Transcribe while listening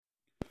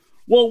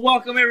Well,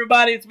 welcome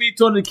everybody. It's me,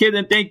 Tony the Kid,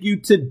 and thank you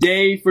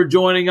today for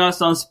joining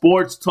us on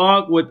Sports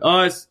Talk with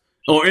us,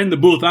 or in the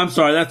booth. I'm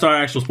sorry, that's our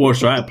actual sports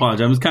show. I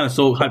apologize. I'm just kind of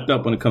so hyped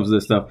up when it comes to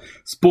this stuff.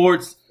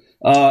 Sports,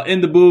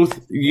 in the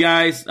booth, you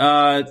guys.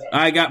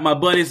 I got my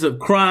buddies of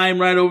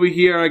crime right over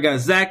here. I got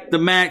Zach the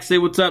Mac. Say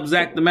what's up,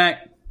 Zach the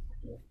Mac.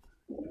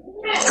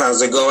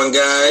 How's it going,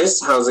 guys?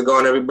 How's it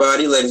going,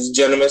 everybody? Ladies and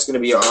gentlemen, it's going to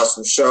be an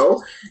awesome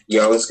show.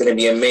 Yo, it's going to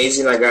be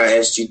amazing. I got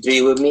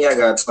SG3 with me. I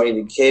got Tony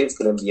the Kid. It's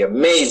going to be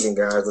amazing,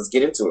 guys. Let's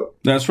get into it.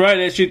 That's right,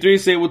 SG3.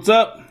 Say what's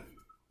up.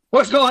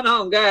 What's going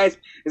on, guys?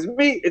 It's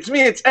me. It's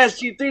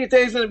SG3.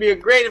 Today's going to be a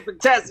great and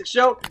fantastic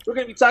show. We're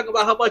going to be talking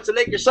about how much the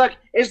Lakers suck.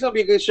 It's going to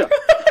be a good show.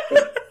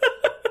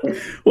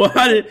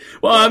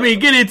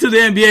 Get into the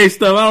NBA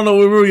stuff. I don't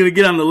know if we were going to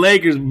get on the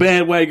Lakers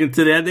bandwagon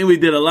today. I think we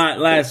did a lot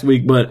last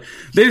week, but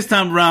this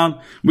time around,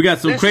 we got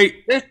some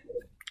great.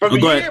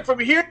 From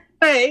here,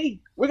 hey,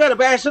 we got to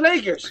bash the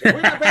Lakers.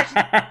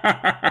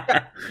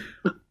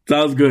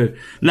 Sounds good.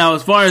 Now,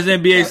 as far as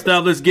NBA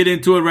stuff, let's get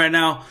into it right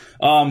now.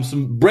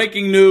 Some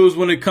breaking news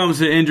when it comes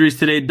to injuries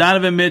today.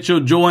 Donovan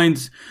Mitchell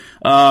joins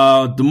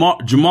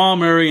Jamal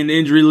Murray in the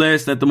injury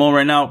list at the moment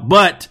right now,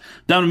 but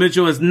Donovan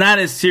Mitchell is not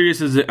as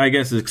serious as I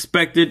guess is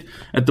expected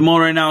at the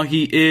moment right now.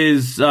 He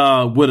is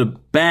with a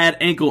bad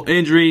ankle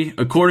injury,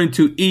 according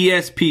to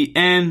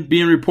ESPN,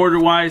 being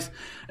reported wise.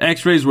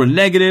 X-rays were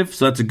negative,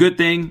 so that's a good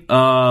thing.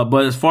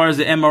 But as far as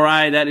the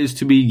MRI, that is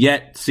to be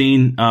yet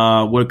seen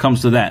when it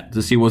comes to that,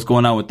 to see what's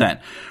going on with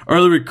that.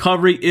 Early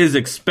recovery is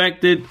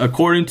expected,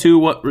 according to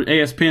what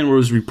ESPN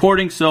was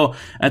reporting. So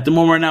at the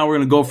moment right now, we're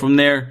going to go from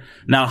there.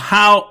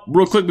 Now,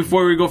 real quick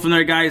before we go from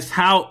there, guys,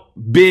 how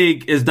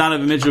big is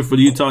Donovan Mitchell for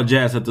the Utah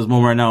Jazz at this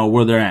moment right now,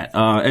 where they're at?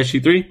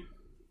 SG3?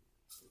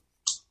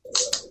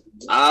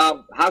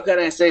 How can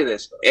I say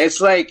this? It's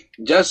like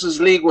Justice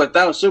League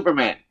without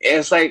Superman.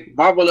 It's like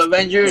Marvel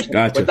Avengers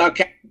without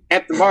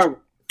Captain Marvel.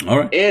 All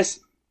right.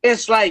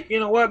 It's like, you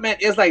know what, man?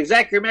 It's like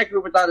Zachary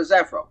Macri without his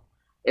afro.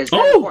 It's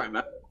that important,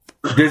 man.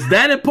 Is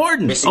that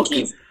important? Missing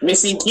keys.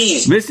 Missing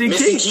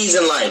keys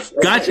in life.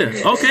 Gotcha.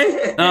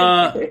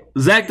 Okay.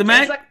 Zach the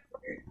Mac?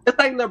 It's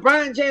like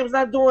LeBron James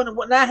not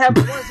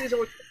having one season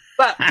with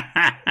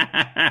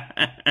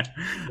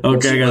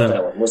okay, I got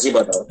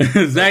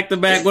that. Zach the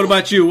Mac, what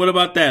about you? What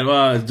about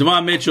that?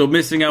 Jamal Mitchell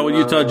missing out with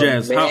Utah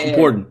Jazz. Man, how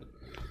important?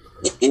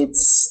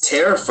 It's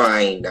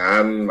terrifying.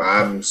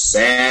 I'm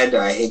sad.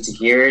 I hate to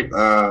hear it.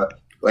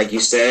 Like you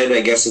said,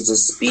 I guess it's a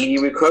speedy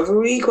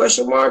recovery, ? But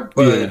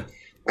yeah.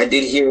 I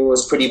did hear it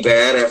was pretty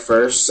bad at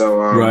first,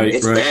 so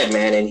it's bad,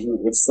 man,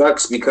 and it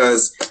sucks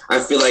because I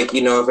feel like,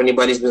 you know, if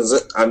anybody's been,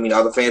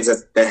 all the fans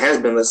that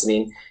has been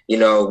listening, you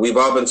know, we've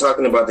all been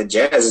talking about the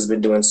Jazz has been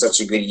doing such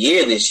a good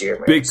year this year,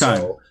 man. Big time.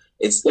 So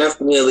it's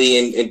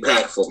definitely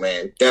impactful,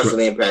 man.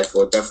 Definitely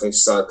impactful. It definitely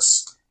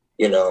sucks,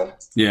 you know.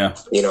 Yeah.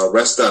 You know,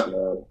 rest up,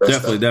 man.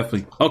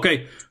 Definitely.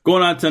 Okay,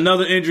 going on to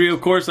another injury, of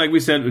course, like we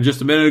said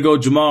just a minute ago,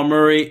 Jamal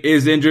Murray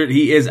is injured.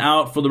 He is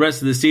out for the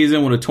rest of the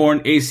season with a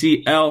torn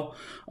ACL.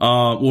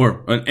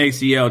 Or an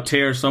ACL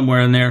tear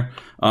somewhere in there.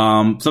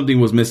 Something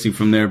was missing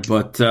from there,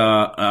 but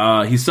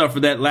he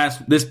suffered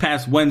that this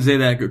past Wednesday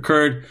that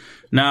occurred.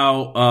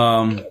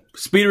 Now,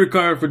 speedy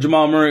recovery for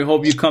Jamal Murray.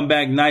 Hope you come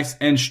back nice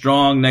and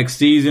strong next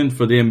season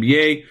for the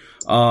NBA.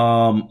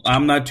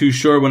 I'm not too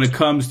sure when it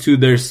comes to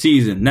their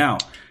season. Now,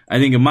 I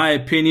think in my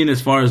opinion, as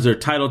far as their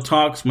title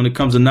talks, when it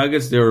comes to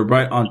Nuggets, they were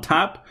right on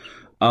top.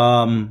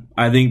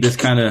 I think this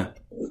kind of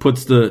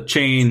puts the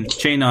chain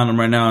on them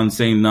right now and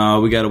saying,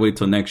 no, we got to wait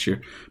till next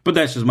year. But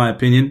that's just my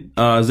opinion.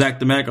 Zach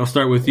the Mac, I'll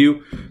start with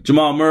you.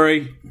 Jamal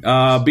Murray,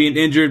 being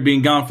injured,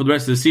 being gone for the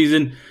rest of the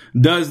season.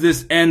 Does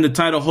this end the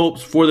title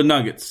hopes for the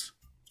Nuggets?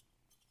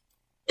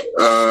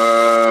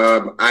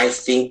 I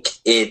think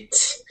it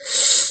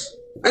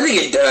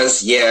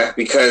does, yeah,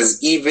 because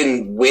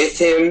even with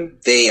him,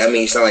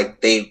 it's not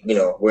like they, you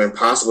know, were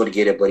impossible to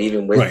get it, but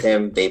even with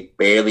him, they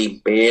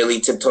barely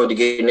tiptoed to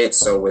getting it.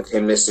 So with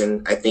him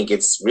missing, I think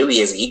it's really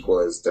as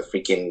equal as the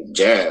freaking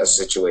Jazz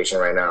situation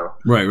right now.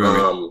 Right.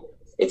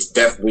 It's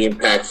definitely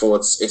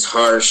impactful. It's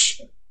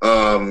harsh.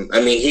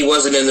 He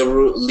wasn't in the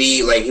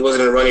league, like he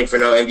wasn't in the running for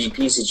no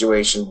MVP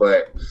situation,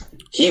 but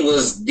he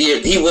was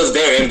their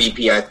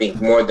MVP, I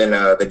think, more than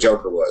the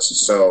Joker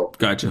was. So,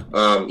 gotcha.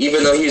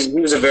 Even though he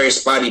was a very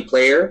spotty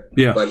player,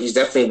 but he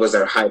definitely was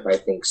their hype, I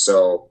think.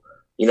 So,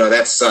 you know,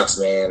 that sucks,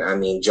 man. I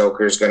mean,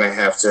 Joker's gonna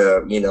have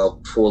to, you know,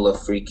 pull a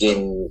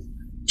freaking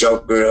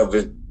Joker of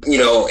a, you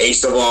know,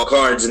 ace of all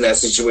cards in that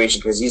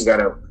situation because he's got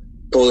to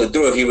pull it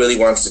through if he really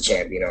wants to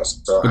champ, you know.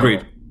 So,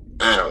 agreed.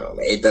 I don't know,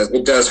 man.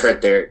 It does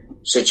hurt their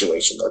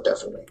situation, though,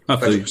 definitely.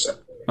 100%.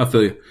 I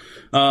feel you.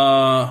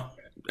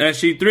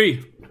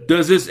 SG3.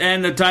 Does this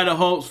end the title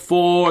hopes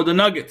for the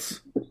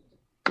Nuggets?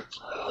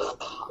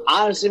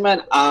 Honestly,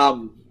 man,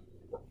 I'll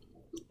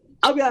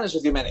be honest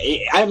with you, man.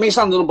 I may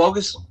sound a little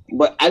bogus,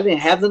 but I didn't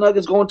have the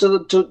Nuggets going to the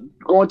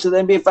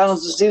NBA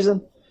Finals this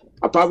season.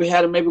 I probably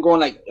had them maybe going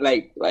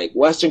like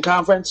Western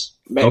Conference,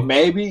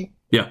 maybe.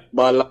 Yeah,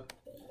 but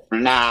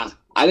nah,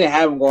 I didn't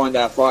have them going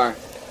that far.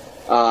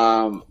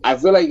 I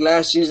feel like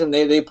last season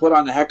they put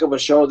on a heck of a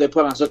show. They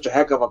put on such a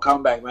heck of a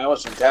comeback, man. It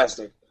was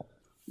fantastic.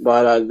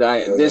 But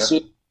this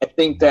year, I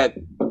think that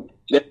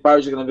they're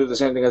probably going to do the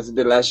same thing as they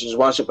did last year. Just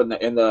watch up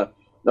in the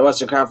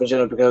Western Conference,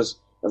 because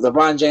if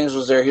LeBron James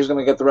was there, he was going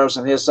to get the refs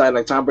on his side,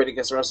 like Tom Brady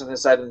gets the refs on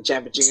his side in the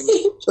championship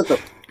game.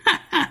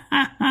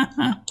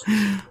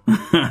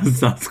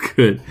 Sounds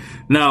good.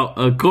 Now,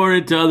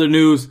 according to other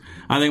news,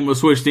 I think I'm going to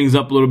switch things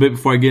up a little bit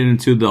before I get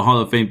into the Hall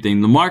of Fame thing.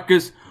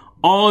 LaMarcus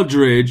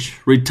Aldridge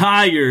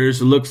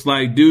retires, it looks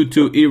like, due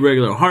to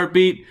irregular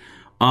heartbeat.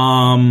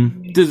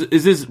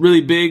 Is this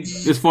really big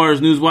as far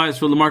as news-wise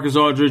for LaMarcus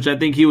Aldridge? I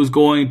think he was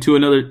going to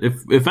another,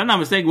 if I'm not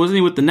mistaken, wasn't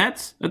he with the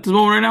Nets at this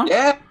moment right now?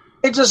 Yeah,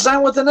 he just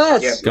signed with the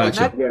Nets. Yeah,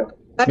 gotcha.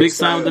 Yeah. Big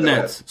sign with the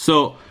Nets.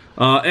 So,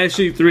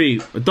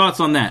 SG3, thoughts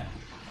on that?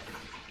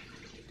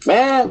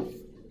 Man,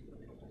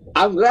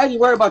 I'm glad you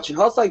worry about your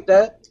health like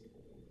that.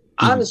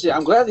 Honestly,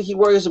 I'm glad that he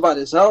worries about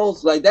his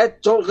health. Like,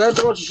 that goes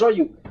to show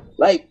you,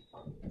 like,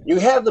 you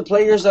have the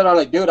players that are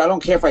like, dude, I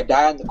don't care if I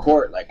die on the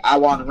court. Like, I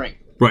want a ring.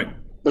 Right.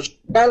 But a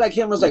guy like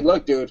him was like,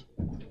 look, dude,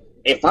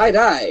 if I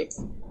die,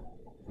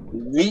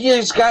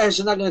 these guys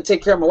are not going to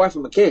take care of my wife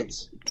and my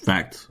kids.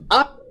 Facts.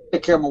 I'm going to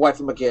take care of my wife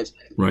and my kids.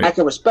 Right. I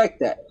can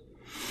respect that.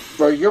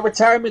 For your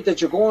retirement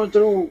that you're going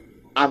through,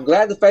 I'm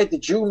glad the fact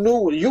that you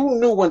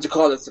knew when to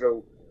call it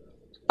through.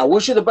 I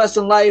wish you the best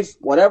in life.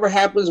 Whatever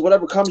happens,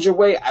 whatever comes your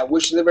way, I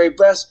wish you the very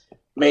best.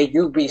 May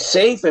you be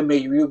safe and may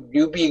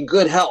you be in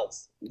good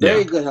health.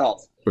 Very good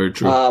health. Very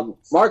true.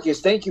 Marcus,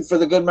 thank you for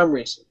the good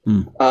memories.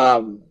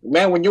 Man,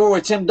 when you were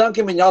with Tim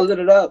Duncan, man, y'all lit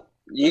it up.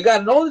 You got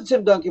to know the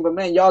Tim Duncan, but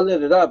man, y'all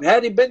lit it up.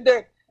 Had he been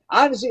there,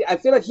 honestly, I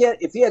feel like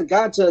if he had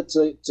gone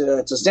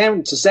to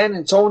San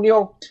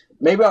Antonio,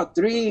 maybe about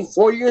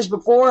 3-4 years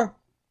before,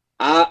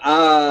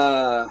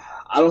 I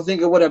don't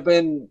think it would have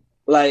been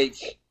like.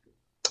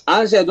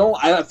 Honestly, I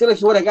feel like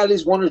he would have got at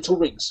least 1 or 2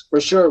 rings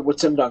for sure with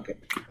Tim Duncan.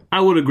 I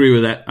would agree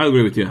with that. I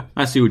agree with you.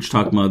 I see what you're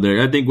talking about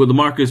there. I think with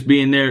LaMarcus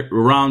being there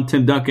around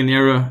Tim Duncan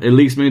era, at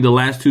least maybe the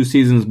last 2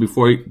 seasons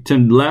before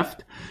Tim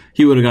left,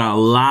 he would have got a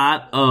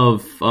lot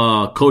of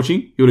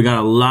coaching. He would have got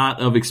a lot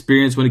of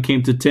experience when it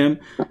came to Tim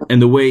and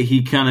the way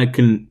he kind of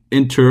can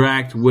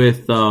interact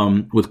with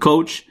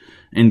Coach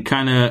and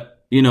kind of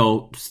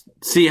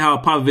see how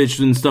Popovich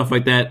and stuff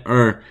like that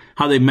or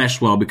how they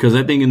mesh well. Because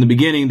I think in the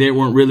beginning they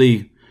weren't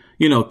really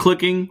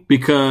clicking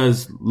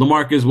because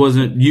LaMarcus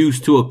wasn't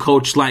used to a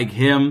coach like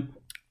him,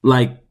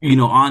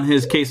 on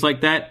his case like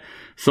that.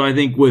 So I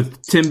think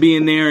with Tim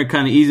being there and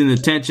kind of easing the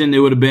tension, it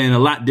would have been a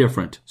lot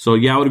different. So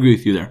yeah, I would agree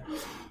with you there.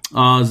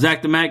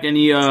 Zach the Mac,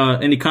 any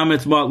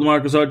comments about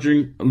LaMarcus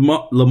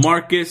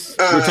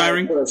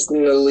retiring?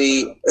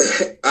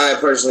 I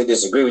personally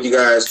disagree with you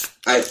guys.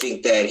 I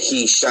think that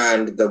he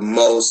shined the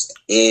most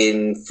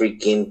in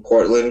freaking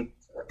Portland.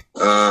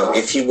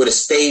 If he would have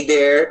stayed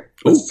there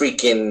with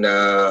freaking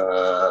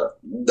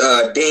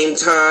Dame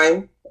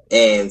Time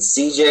and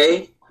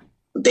CJ,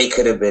 they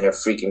could have been a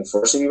freaking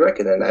force to be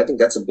reckoned. And I think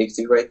that's a big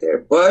thing right there.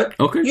 But,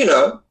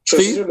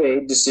 choices are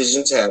made,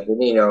 decisions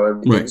happen,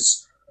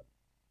 everything's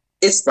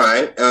it's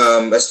fine.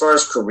 As far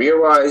as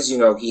career-wise,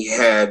 he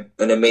had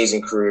an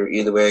amazing career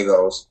either way it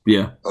goes.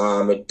 Yeah.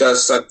 It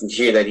does suck to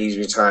hear that he's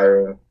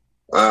retiring.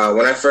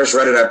 When I first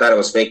read it, I thought it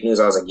was fake news.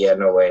 I was like, yeah,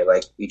 no way.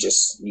 Like, you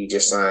just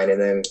signed. And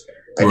then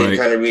I did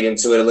kind of read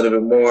into it a little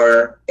bit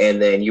more,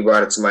 and then you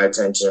brought it to my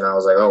attention, and I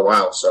was like, oh,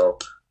 wow. So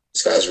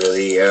this guy's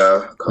really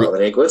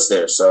calling it quits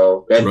there.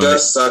 So that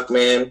does suck,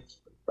 man.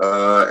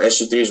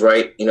 SG3 is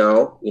right,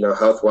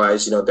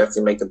 health-wise,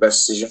 definitely make the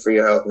best decision for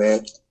your health,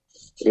 man.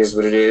 It is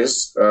what it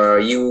is.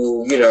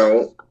 You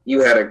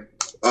had an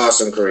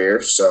awesome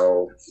career,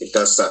 so it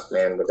does suck,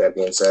 man, with that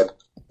being said.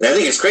 And I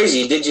think it's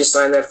crazy. He did just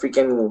sign that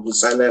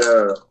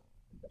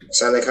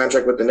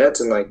contract with the Nets,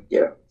 and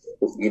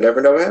you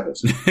never know what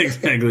happens.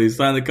 Exactly. He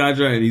signed the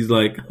contract, and he's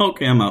like,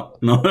 okay, I'm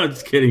out. No, I'm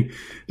just kidding.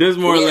 There's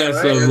more or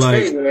less of that's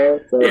crazy,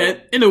 man. So,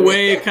 in a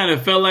way, it kind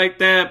of felt like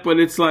that, but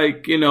it's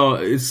like,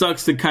 it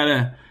sucks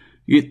to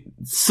it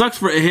sucks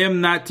for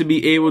him not to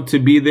be able to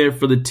be there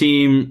for the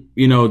team,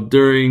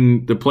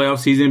 during the playoff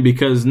season,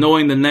 because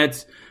knowing the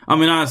Nets, I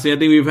mean, honestly, I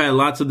think we've had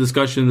lots of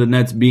discussion of the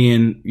Nets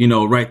being,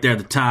 right there at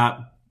the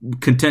top,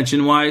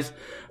 contention-wise.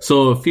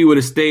 So if he would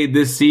have stayed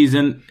this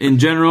season in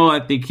general,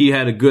 I think he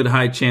had a good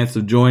high chance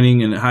of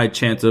joining and a high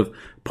chance of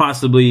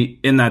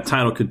possibly in that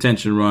title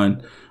contention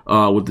run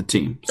with the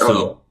team.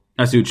 So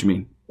I see what you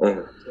mean.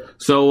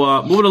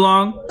 So moving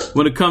along,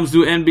 when it comes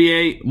to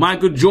NBA,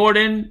 Michael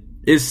Jordan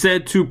is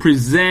said to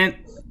present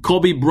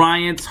Kobe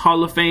Bryant's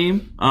Hall of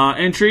Fame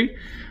entry.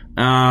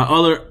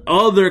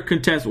 Other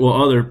contestants,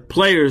 other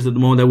players at the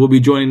moment that will be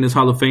joining this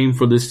Hall of Fame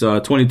for this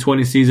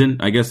 2020 season.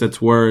 I guess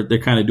that's where they're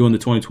kind of doing the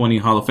 2020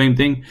 Hall of Fame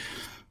thing.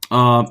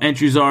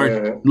 Entries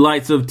are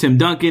lights of Tim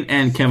Duncan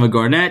and Kevin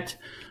Garnett.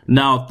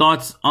 Now,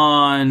 thoughts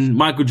on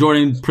Michael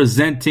Jordan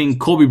presenting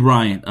Kobe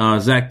Bryant,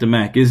 Zach the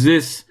Mac. Is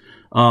this,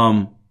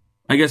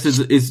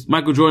 is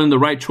Michael Jordan the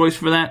right choice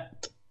for that?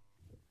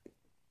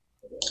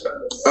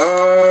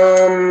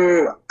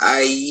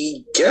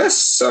 I guess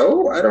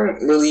so. I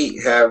don't really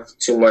have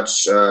too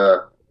much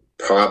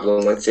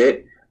problem with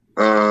it.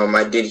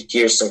 I did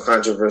hear some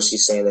controversy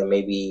saying that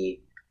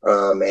maybe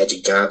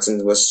Magic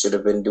Johnson should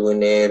have been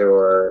doing it,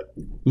 or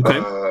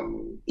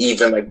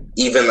even like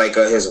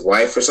his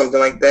wife or something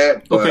like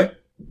that. But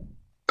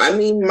I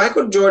mean,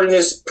 Michael Jordan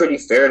is pretty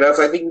fair enough.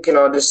 I think we can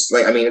all I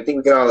think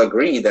we can all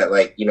agree that,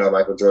 like, you know,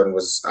 Michael Jordan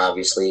was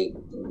obviously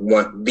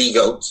the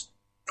GOAT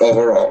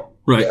overall.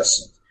 Right.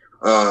 Yes.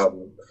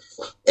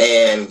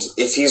 And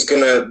if he's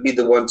gonna be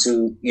the one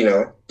to, you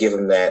know, give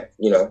him that,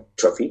 you know,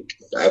 trophy,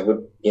 I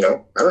would, you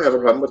know, I don't have a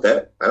problem with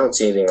that. I don't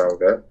see anything wrong with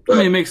that. But I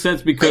mean, it makes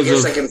sense because I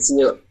guess I can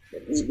see it.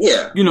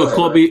 Yeah. You know,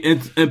 Kobe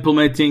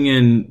implementing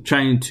and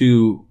trying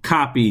to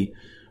copy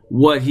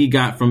what he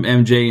got from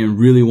MJ and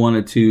really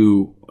wanted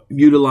to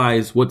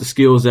utilize what the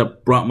skills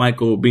that brought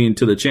Michael being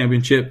to the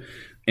championship,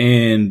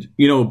 and,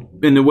 you know,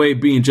 in the way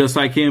being just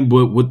like him,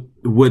 but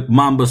with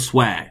Mamba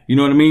swag. You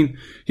know what I mean?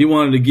 He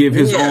wanted to give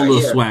his own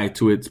little swag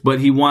to it, but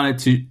he wanted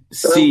to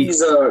see.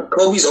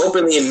 Kobe's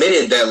openly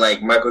admitted that,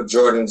 like, Michael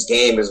Jordan's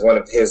game is one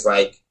of his,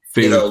 like,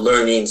 you know,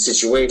 learning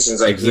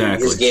situations. Like,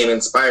 his game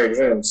inspired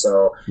him.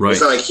 So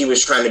it's not like he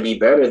was trying to be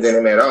better than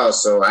him at all.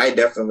 So I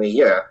definitely,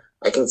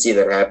 I can see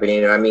that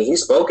happening. And I mean, he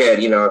spoke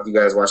at, you know, if you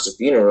guys watched the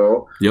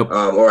funeral,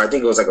 or I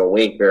think it was like a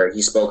wake where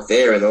he spoke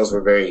there, and those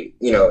were very,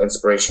 you know,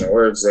 inspirational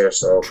words there.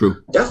 So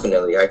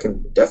definitely, I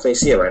can definitely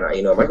see it right now.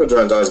 You know, Michael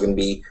Jordan's always going to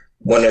be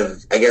one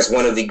of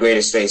the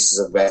greatest faces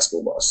of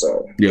basketball.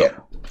 So yeah.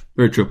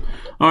 Very true.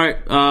 All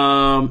right.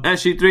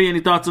 SG3,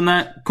 any thoughts on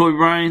that? Kobe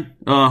Bryant,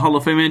 Hall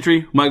of Fame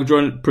entry, Michael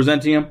Jordan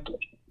presenting him?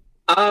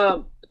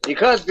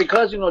 Because,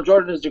 you know,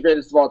 Jordan is the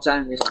greatest of all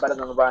time. He's better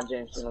than LeBron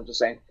James, you know, just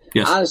saying.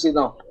 Yes. Honestly,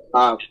 no.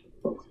 I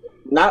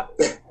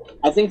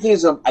think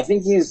he's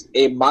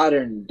a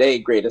modern day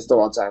greatest of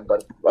all time.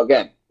 But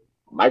again,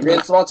 my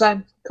greatest of all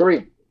time,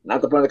 Kareem.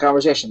 Not the point of the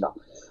conversation, though.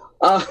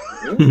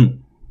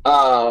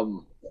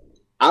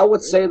 I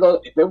would say, though,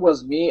 if it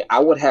was me, I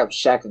would have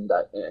Shaq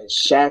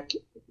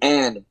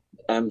and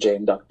MJ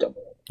induct him.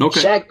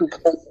 Okay. Shaq,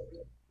 because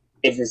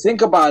if you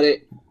think about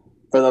it,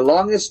 for the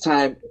longest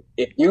time,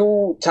 if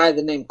you tie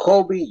the name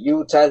Kobe,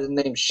 you tie the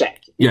name Shaq.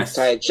 Yes.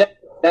 You tie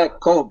Shaq,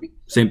 Kobe.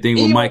 Same thing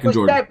with Mike and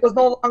Jordan. Shaq was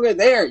no longer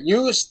there.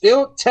 You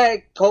still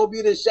tag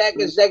Kobe to Shaq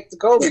and Shaq to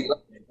Kobe.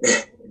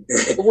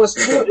 It was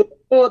still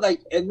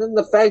like, and then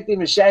the fact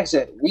even Shaq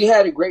said, we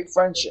had a great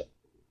friendship.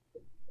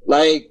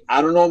 Like,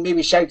 I don't know,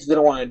 maybe Shaq just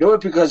didn't want to do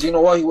it because, you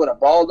know what, he would have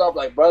balled up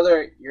like,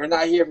 brother, you're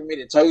not here for me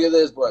to tell you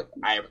this, but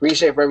I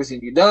appreciate for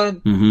everything you've done.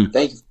 Mm-hmm.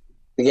 Thank you for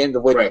the game the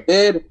way you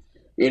did.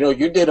 You know,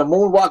 you did a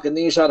moonwalk and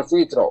then you shot a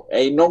free throw.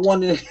 Ain't no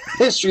one in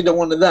history that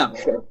one of them.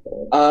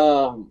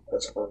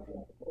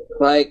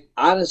 Like,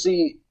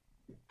 honestly,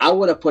 I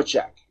would have put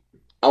Shaq.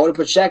 I would have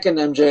put Shaq and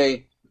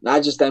MJ,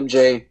 not just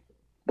MJ,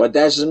 but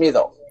that's just me,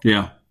 though.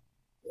 Yeah.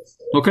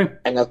 Okay.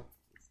 And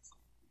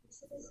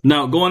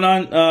now, going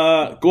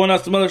on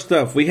some other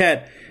stuff. We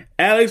had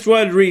Alex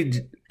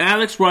Rodriguez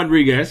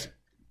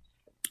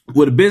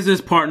with a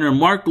business partner,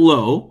 Mark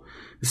Lowe,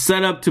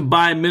 set up to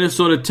buy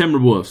Minnesota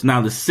Timberwolves.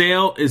 Now, the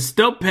sale is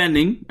still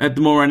pending at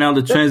the moment right now.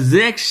 The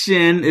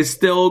transaction is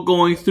still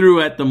going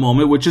through at the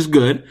moment, which is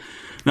good.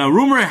 Now,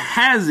 rumor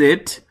has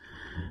it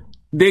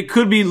they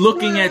could be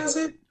looking at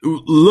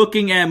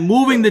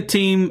moving the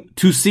team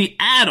to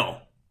Seattle.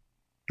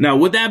 Now,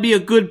 would that be a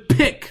good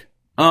pick,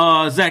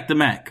 Zach the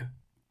Mac?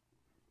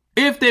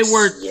 If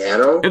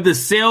the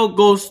sale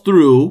goes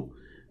through,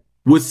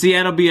 would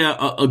Seattle be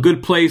a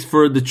good place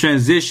for the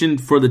transition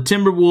for the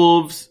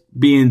Timberwolves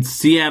being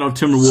Seattle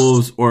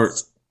Timberwolves, or,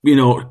 you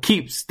know,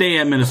 stay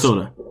at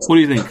Minnesota? What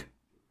do you think?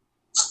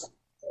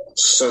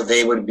 So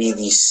they would be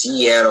the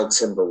Seattle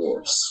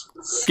Timberwolves.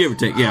 Give or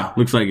take, yeah,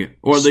 looks like it.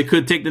 Or they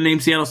could take the name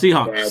Seattle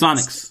Seahawks,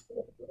 Sonics.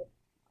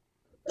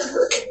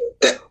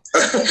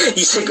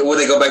 You think, will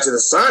they go back to the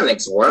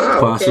Sonics? Wow.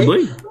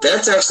 Possibly. Okay.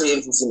 That's actually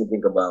interesting to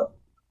think about.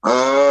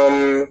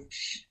 I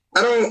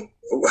don't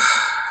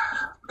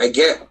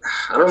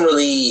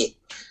really.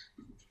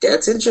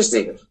 That's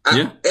interesting.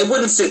 It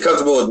wouldn't sit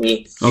comfortable with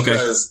me.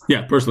 Because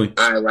personally,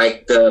 I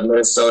like the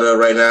Minnesota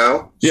right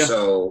now. Yeah.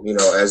 So, you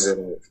know, as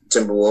in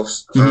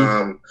Timberwolves.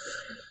 Mm-hmm.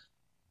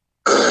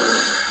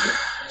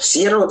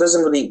 Seattle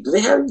doesn't really. Do they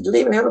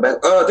even have a back?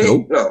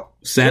 Nope. No.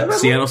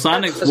 Seattle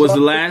Sonics was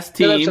the last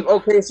team.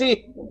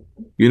 OKC.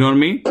 You know what I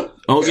mean?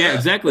 Oh yeah,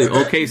 exactly.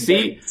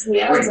 OKC.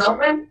 Seattle's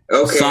open.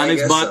 Okay.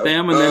 Sonics bought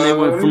them, and then they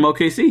went from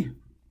OKC.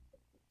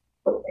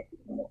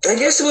 I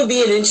guess it would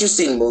be an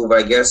interesting move.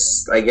 I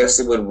guess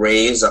it would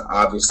raise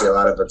obviously a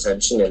lot of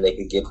attention, and they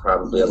could get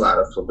probably a lot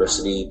of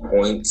publicity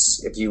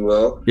points, if you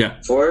will,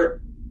 for it.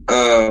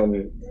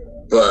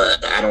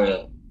 But I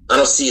don't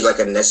see like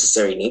a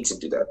necessary need to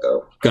do that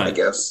though. I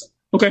guess.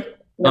 Okay.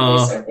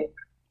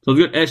 So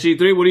good.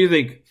 SG3, what do you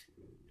think?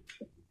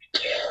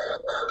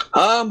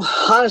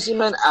 Honestly,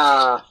 man,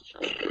 I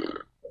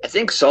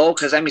think so,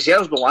 because I mean,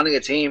 Seattle's been wanting a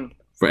team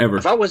forever.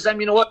 If I was them,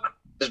 you know what?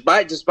 Just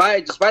buy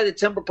the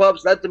Timber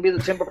Pups. Let them be the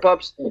Timber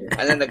Pups.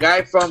 And then the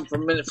guy from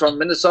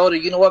Minnesota,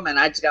 you know what, man?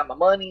 I just got my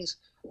monies.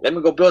 Let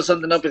me go build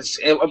something up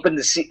in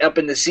the SCA.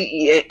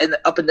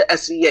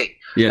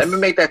 Yes. Let me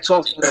make that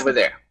 12 over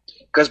there.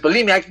 Because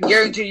believe me, I can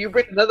guarantee you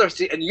bring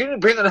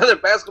another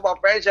basketball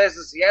franchise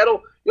to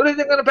Seattle. You think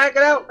they're going to pack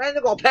it out? Man,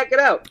 they're going to pack it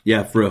out.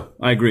 Yeah, for real.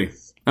 I agree.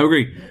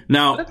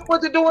 Now, look at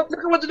what they're doing. Look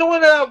at what they're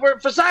doing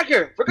for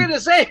soccer. For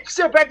goodness sake,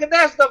 they're packing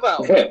that stuff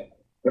out.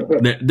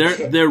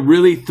 they're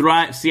really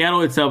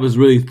Seattle itself is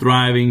really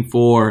thriving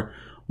for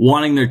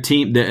wanting their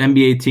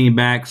NBA team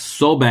back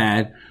so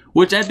bad,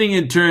 which I think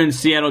in turn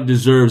Seattle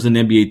deserves an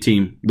NBA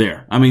team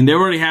there. I mean, they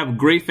already have a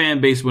great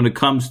fan base when it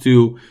comes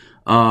to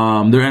their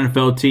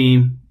NFL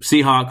team,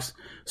 Seahawks.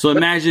 So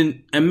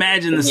imagine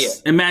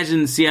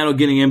Seattle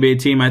getting an NBA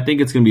team. I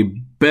think it's going to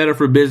be better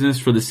for business,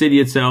 for the city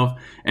itself,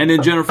 and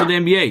in general for the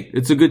NBA.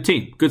 It's a good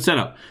team, good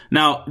setup.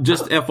 Now,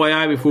 just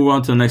FYI, before we go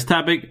on to the next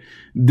topic,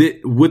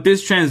 with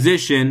this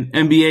transition,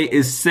 NBA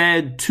is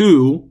said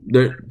to,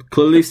 they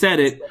clearly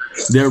said it,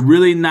 they're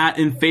really not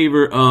in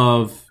favor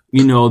of,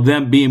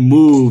 them being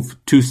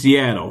moved to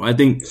Seattle. I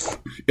think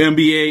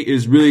NBA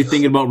is really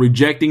thinking about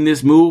rejecting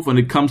this move when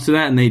it comes to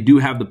that, and they do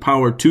have the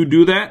power to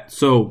do that.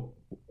 So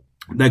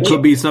that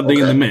could be something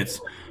in the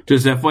midst.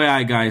 Just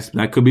FYI, guys,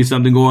 that could be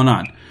something going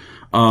on.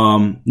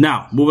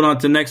 Now, moving on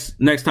to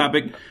next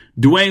topic.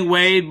 Dwayne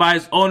Wade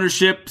buys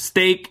ownership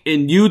stake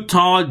in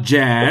Utah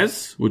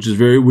Jazz, which is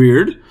very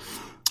weird.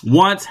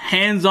 Wants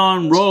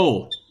hands-on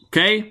role.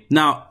 Okay?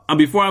 Now,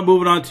 before I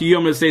move it on to you,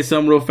 I'm going to say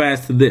something real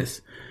fast to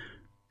this.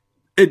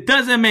 It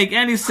doesn't make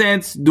any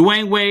sense,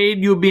 Dwayne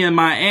Wade, you being a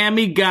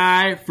Miami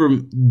guy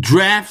from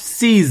draft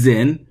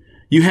season.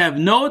 You have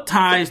no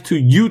ties to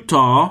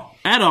Utah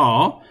at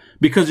all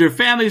because your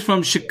family's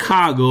from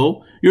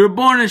Chicago. You were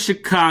born in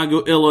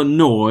Chicago,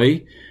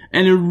 Illinois.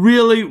 And it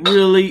really,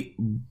 really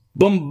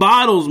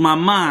bombardles my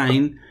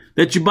mind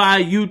that you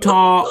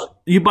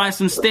buy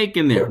some stake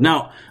in there.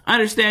 Now, I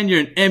understand you're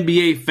an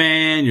NBA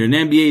fan, you're an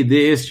NBA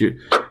this,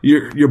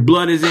 your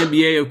blood is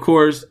NBA, of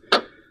course.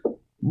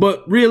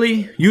 But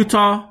really,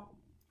 Utah,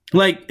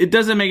 it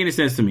doesn't make any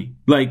sense to me.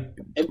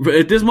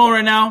 At this moment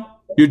right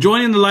now, you're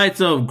joining the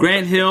likes of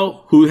Grant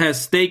Hill, who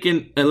has stake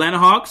in Atlanta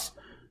Hawks,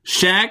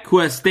 Shaq, who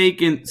has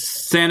stake in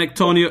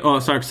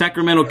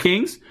Sacramento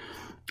Kings,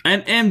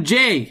 and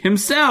MJ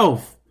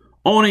himself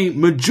owning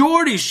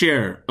majority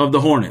share of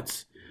the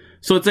Hornets.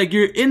 So it's like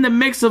you're in the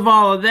mix of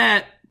all of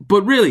that,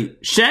 but really,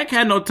 Shaq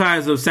had no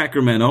ties of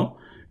Sacramento.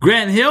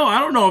 Grant Hill, I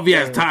don't know if he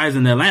has ties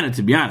in Atlanta,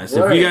 to be honest.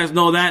 Right. If you guys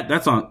know that,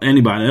 that's on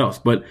anybody else.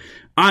 But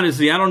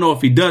honestly, I don't know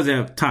if he does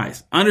have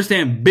ties. I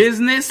understand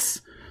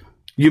business,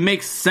 you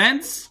make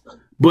sense,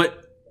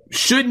 but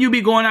shouldn't you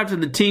be going after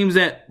the teams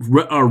that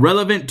are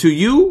relevant to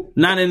you,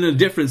 not in a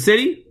different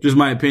city? Just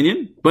my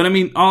opinion. But I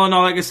mean, all in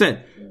all, like I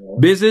said,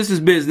 business is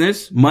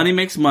business. Money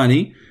makes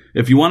money.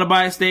 If you want to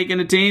buy a stake in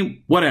the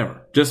team,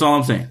 whatever. Just all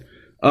I'm saying.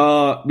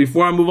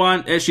 Before I move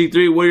on,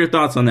 SG3, what are your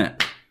thoughts on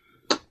that?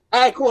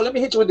 All right, cool. Let me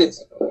hit you with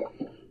this.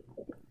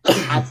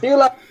 I feel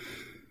like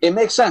it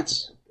makes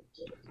sense.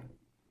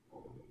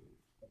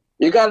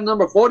 You got a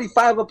number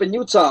 45 up in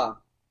Utah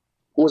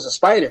who was a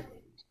Spider.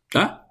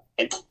 Huh?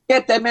 And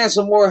get that man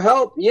some more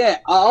help. Yeah,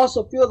 I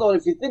also feel though,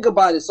 if you think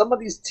about it, some of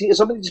these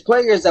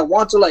players that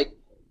want to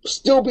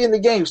still be in the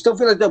game, still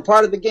feel like they're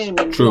part of the game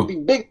and be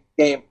big in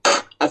the game.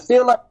 I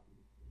feel like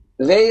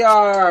they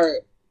are.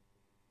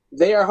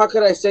 How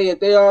could I say it?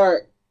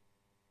 They're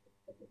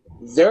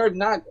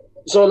not.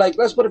 So,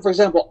 let's put it, for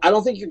example, I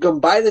don't think you can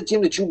buy the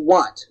team that you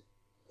want.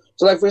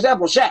 So, for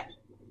example, Shaq.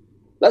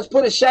 Let's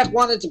put it, Shaq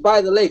wanted to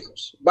buy the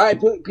Lakers. Buy a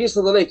piece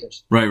of the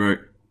Lakers. Right.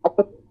 How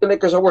much the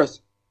Lakers are worth?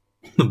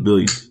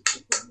 Billions.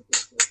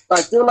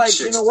 I feel like,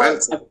 you know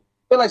what? I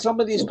feel like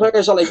some of these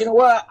players are you know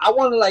what? I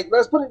want to,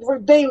 let's put it for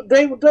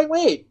Dwayne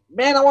Wade.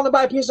 Man, I want to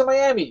buy a piece of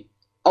Miami.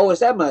 Oh,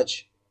 it's that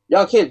much.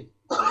 Y'all kidding.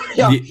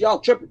 Y'all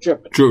tripping. True.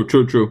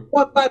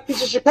 Want to buy a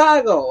piece of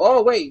Chicago?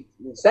 Oh, wait.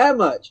 It's that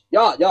much.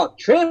 Y'all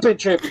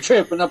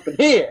tripping up in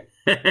here.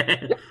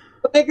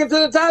 Make it to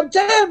the top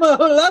 10,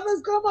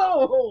 lovers. Come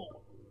on.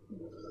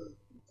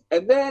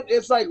 And then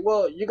it's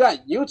you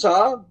got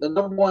Utah, the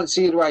number 1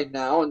 seed right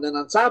now, and then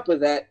on top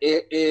of that,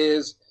 it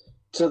is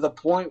to the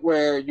point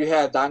where you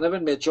have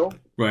Donovan Mitchell,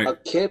 right, a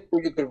kid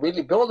who you could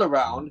really build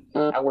around,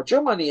 and with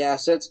your money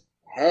assets,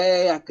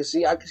 hey, I could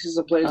see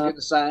some players getting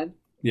signed.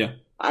 Yeah,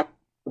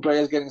 the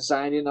players getting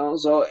signed,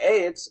 So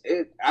hey,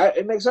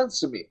 it makes sense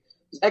to me.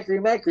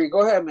 Zachary,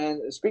 go ahead,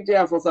 man. Speak to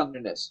Afro Thunder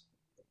in this.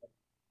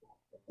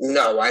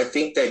 No, I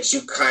think that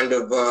you kind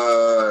of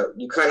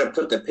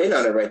put the pin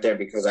on it right there,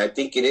 because I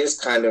think it is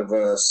kind of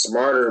a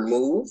smarter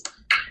move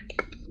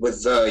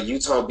with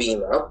Utah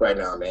being up right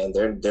now, man.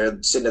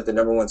 They're sitting at the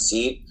number 1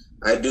 seed.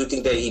 I do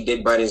think that he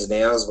did bite his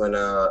nails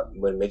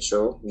when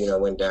Mitchell,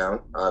 went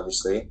down,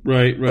 obviously.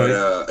 Right. But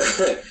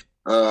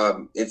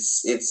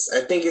it's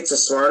I think it's a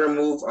smarter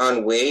move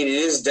on Wade. It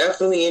is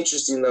definitely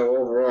interesting though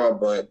overall,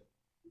 but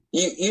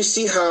you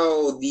see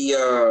how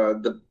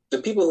the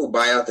people who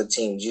buy out the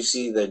teams, you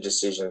see their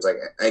decisions.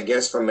 I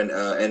guess from an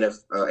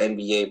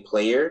NBA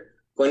player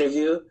point of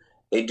view,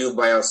 they do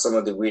buy out some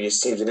of the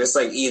weirdest teams, and it's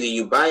either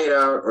you buy it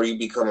out or you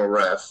become a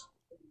ref,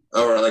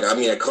 or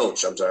a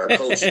coach. I'm sorry, a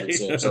coach of the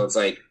team. So it's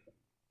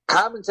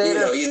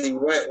commentator.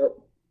 Either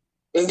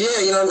And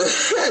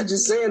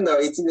just saying though,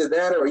 it's either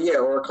that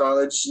or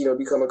college.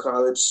 Become a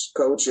college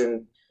coach,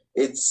 and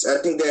I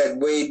think that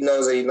Wade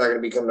knows that he's not going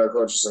to become a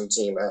coach of some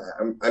team.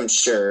 I'm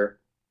sure,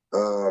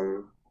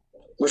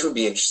 which would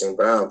be interesting,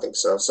 but I don't think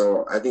so.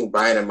 So I think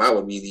buying him out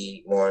would be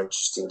the more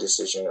interesting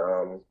decision.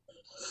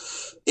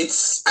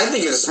 I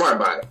think it's a smart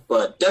buy,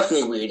 but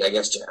definitely weird. I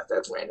guess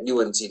that's random. You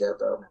wouldn't see that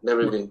though.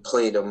 Never even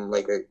played him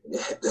like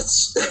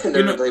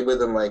never played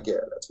with him like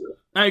that's weird.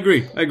 I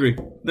agree.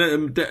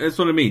 That's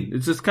what I mean.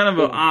 It's just kind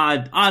of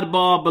an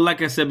oddball, but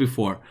like I said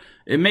before,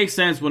 it makes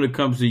sense when it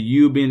comes to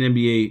you being an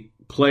NBA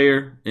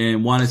player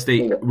and want to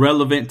stay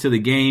relevant to the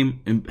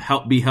game and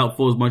be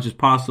helpful as much as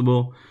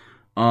possible.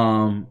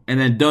 And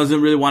then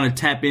doesn't really want to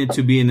tap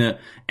into being an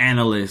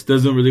analyst,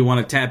 doesn't really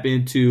want to tap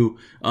into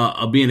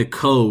being a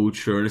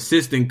coach or an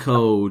assistant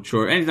coach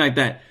or anything like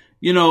that.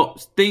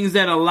 Things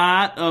that a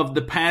lot of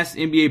the past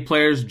NBA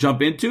players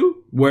jump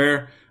into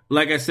where,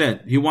 like I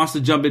said, he wants to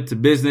jump into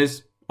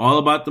business, all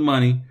about the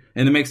money,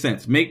 and it makes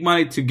sense. Make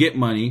money to get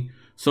money.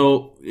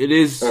 So it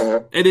is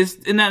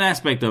in that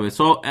aspect of it.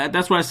 So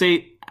that's why I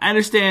say I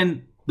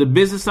understand the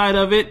business side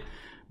of it,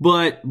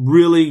 but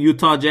really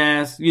Utah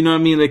Jazz, you know what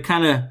I mean? They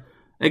kind of,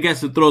 I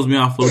guess it throws me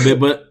off a little bit,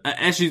 but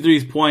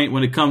SG3's point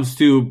when it comes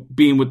to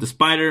being with the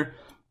Spider,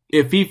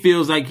 if he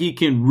feels like he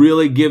can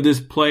really give this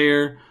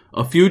player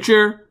a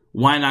future,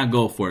 why not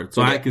go for it?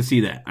 So I can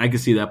see that. I can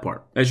see that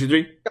part.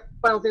 SG3?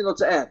 Final thing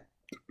to add.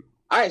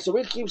 All right, so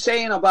we keep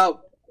saying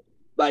about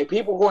like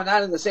people who are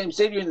not in the same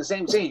city or in the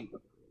same team.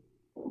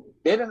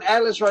 Didn't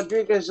Alex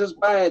Rodriguez just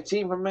buy a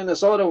team from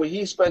Minnesota when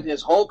he spent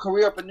his whole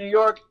career up in New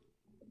York?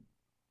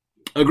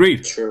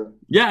 Agreed. True.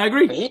 Yeah, I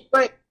agree.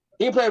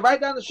 He played right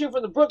down the street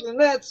from the Brooklyn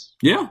Nets.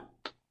 Yeah.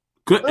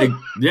 Good.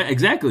 Yeah,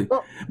 exactly.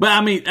 But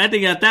I mean, I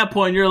think at that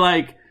point you're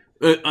like,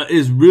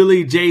 is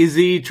really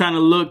Jay-Z trying to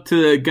look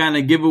to kind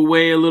of give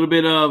away a little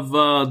bit of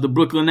the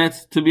Brooklyn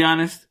Nets? To be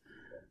honest,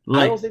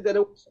 I don't think that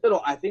it was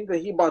little. I think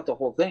that he bought the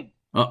whole thing.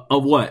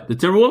 Of what? The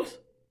Timberwolves?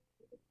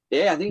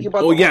 Yeah, I think he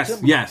bought the whole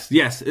thing.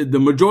 Yes. The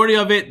majority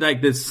of it,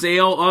 like the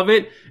sale of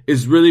it,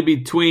 is really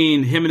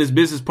between him and his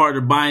business partner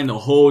buying the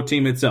whole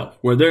team itself,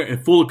 where they're in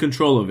full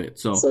control of it.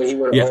 So he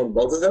would have owned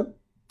both of them?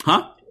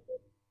 Huh?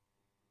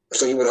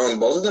 So he would own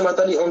both of them? I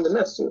thought he owned the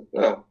Nets too.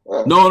 No.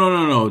 Oh.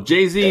 No.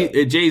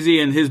 Jay-Z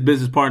and his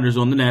business partners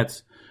own the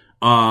Nets.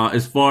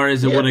 As far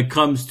as when it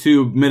comes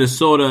to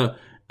Minnesota,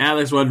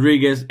 Alex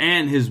Rodriguez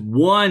and his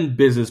one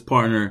business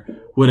partner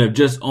would have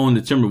just owned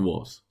the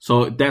Timberwolves.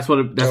 So that's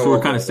what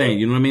we're kind of saying.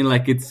 You know what I mean?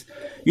 Like it's,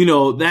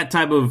 that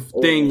type of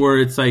thing where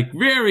it's like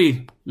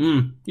very,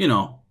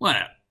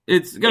 whatever.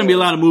 It's going to be a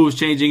lot of moves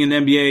changing in the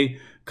NBA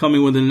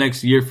coming within the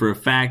next year for a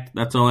fact.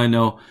 That's all I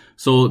know.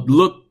 So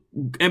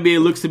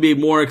NBA looks to be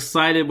more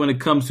excited when it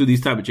comes to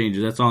these type of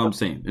changes. That's all I'm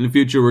saying. In the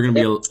future, we're going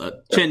to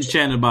be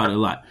chatting about it a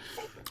lot.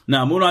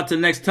 Now, moving on to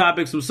the next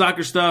topic, some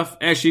soccer stuff.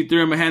 SG3, I'm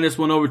going to hand this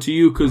one over to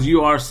you because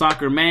you are a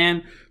soccer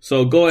man.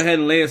 So go ahead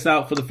and lay us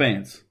out for the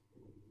fans.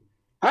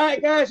 All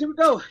right, guys, here we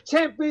go.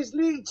 Champions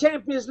League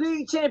is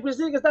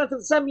down to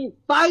the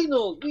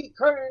semifinals. We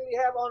currently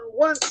have on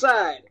one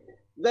side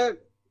the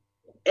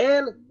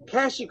El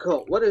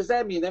Clasico. What does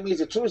that mean? That means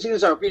the two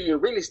teams are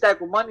really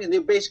stacked with money and they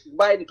basically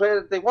buy any player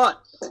that they want.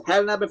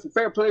 Had it not been for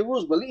fair play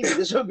rules, believe me,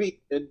 this would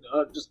be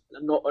just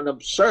an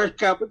absurd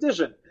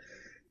competition.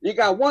 You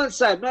got one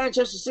side,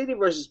 Manchester City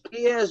versus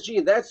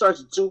PSG. That starts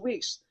in 2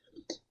 weeks.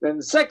 Then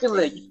the second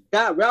leg, you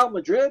got Real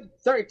Madrid,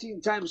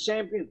 13 times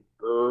champion.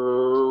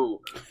 Boo.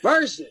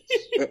 Versus.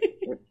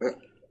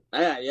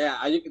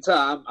 Yeah, you can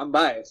tell I'm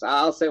biased.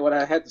 I'll say what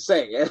I had to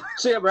say.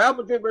 So you have Real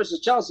Madrid versus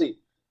Chelsea.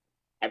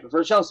 I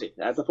prefer Chelsea.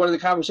 That's the point of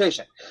the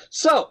conversation.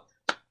 So,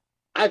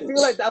 I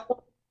feel like that one,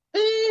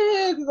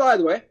 it can go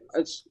either way.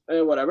 It's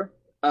whatever.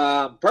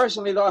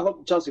 Personally, though, I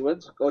hope Chelsea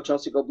wins. Go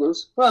Chelsea, go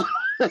Blues.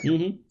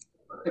 Mm-hmm.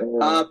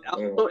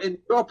 Also in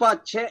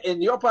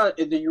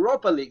the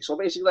Europa League, so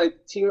basically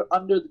like tier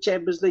under the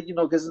Champions League,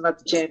 because it's not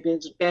the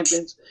champions.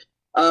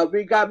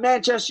 We got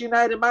Manchester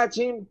United, my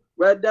team,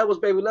 Red Devils,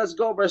 baby, let's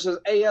go, versus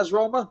AS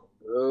Roma.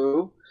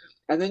 Boo.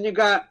 And then you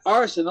got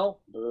Arsenal,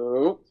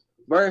 boo,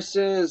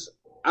 versus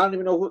I don't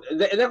even know who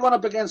they're going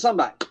up against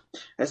somebody.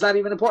 It's not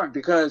even important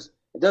because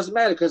it doesn't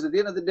matter because at the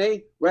end of the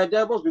day, Red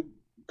Devils we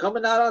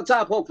coming out on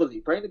top. Hopefully,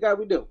 praying to God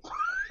we do.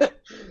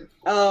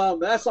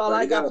 That's all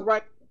I got for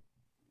right.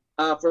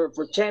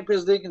 For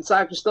Champions League and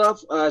soccer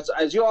stuff,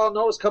 as you all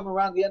know, it's coming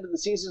around the end of the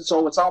season,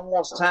 so it's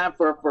almost time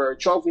for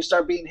trophies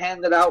start being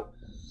handed out.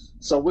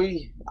 So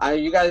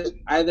you guys,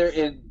 either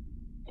in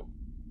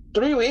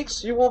 3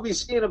 weeks, you will be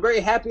seeing a very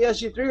happy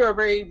SG3 or a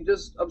very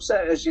just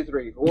upset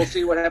SG3. We'll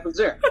see what happens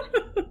there.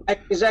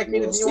 Exactly.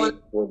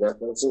 We'll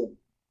definitely see.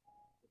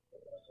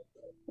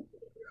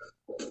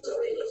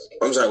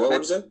 I'm sorry, what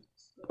was it?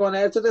 You want to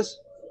add to this?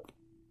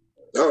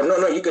 Oh,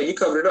 no, you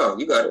covered it all.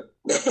 You got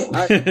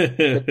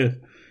it.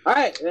 All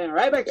right, then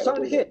right back to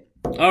talking to Kid.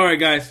 All right,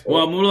 guys.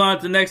 Well, moving on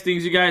to the next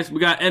things, you guys. We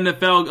got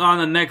NFL on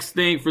the next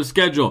thing for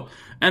schedule.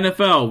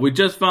 NFL, we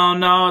just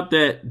found out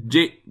that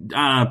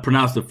I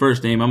pronounced the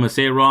first name. I'm going to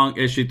say it wrong.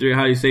 SG3,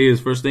 how do you say his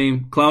first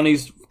name?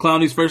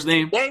 Clowney's first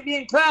name?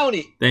 Damian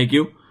Clowney. Thank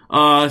you.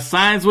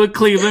 Signs with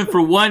Cleveland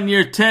for 1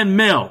 year, $10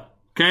 million.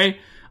 Okay.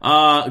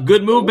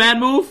 Good move, bad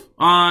move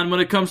on when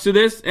it comes to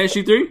this,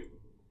 SG3?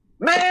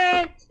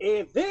 Man,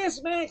 if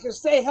this man can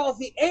stay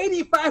healthy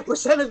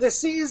 85% of the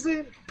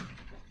season,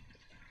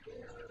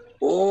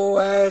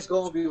 that's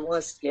going to be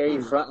one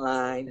scary front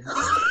line.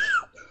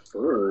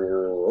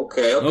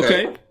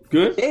 Okay.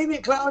 Good.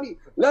 David Clowney,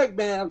 look,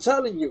 man, I'm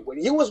telling you, when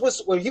he was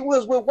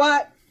with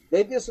Watt,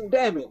 they did some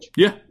damage.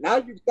 Yeah. Now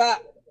you've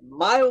got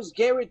Myles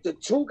Garrett, the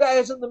two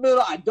guys in the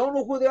middle. I don't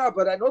know who they are,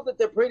 but I know that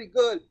they're pretty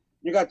good.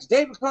 You got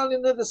David Clowney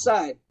on the other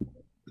side.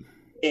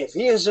 If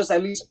he is just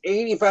at least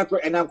 85%,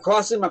 and I'm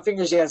crossing my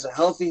fingers, he has a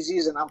healthy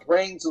season. I'm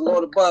praying to the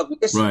Lord above.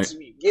 Listen to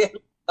me, get a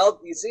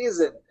healthy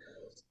season,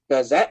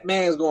 because that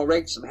man is going to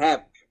wreak some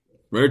havoc.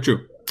 Very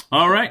true.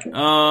 All right.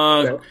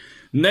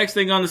 Next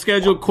thing on the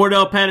schedule,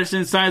 Cordell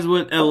Patterson signs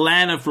with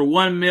Atlanta for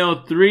 1 year,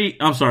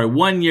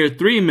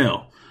 $3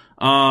 million.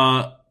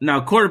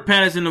 Now, Cordell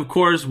Patterson, of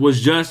course, was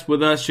just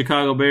with us,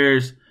 Chicago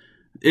Bears.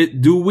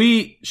 Do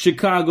we,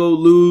 Chicago,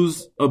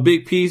 lose a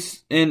big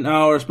piece in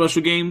our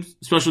special teams?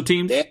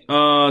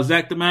 Yeah.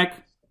 Zach the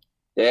Mac?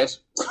 Yes.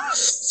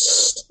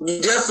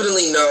 You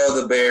definitely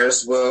know the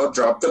Bears will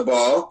drop the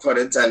ball, pun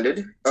intended.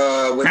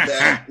 With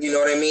that, you know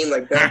what I mean?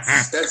 Like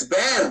that's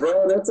bad,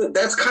 bro.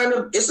 That's kind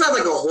of, it's not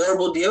like a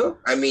horrible deal.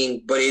 I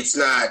mean, but it's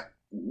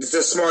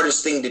the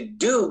smartest thing to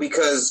do,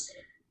 because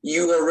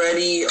you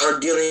already are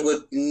dealing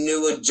with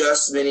new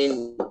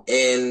adjustment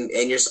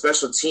and your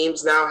special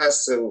teams now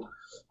has to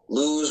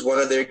lose one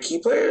of their key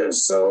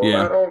players. So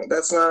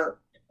that's not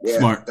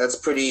smart. That's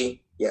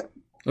pretty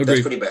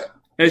That's pretty bad.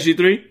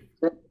 SG3?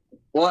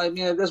 Well, I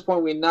mean, at this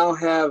point, we now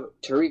have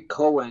Tariq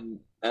Cohen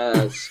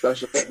as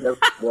special.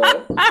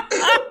 Well,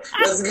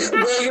 that's a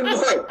very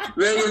good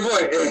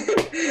point.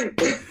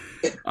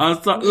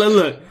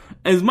 Look,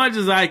 as much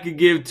as I could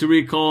give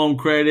Tariq Cohen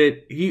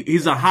credit,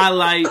 he's a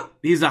highlight.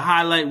 He's a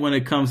highlight when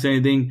it comes to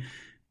anything,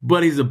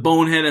 but he's a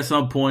bonehead at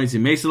some points. He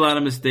makes a lot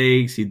of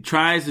mistakes. He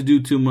tries to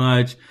do too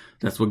much.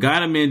 That's what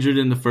got him injured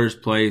in the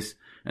first place.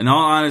 In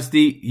all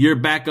honesty, your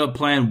backup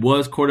plan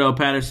was Cordell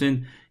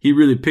Patterson. He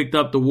really picked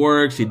up the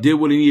works. He did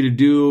what he needed to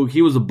do.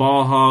 He was a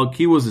ball hog.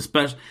 He was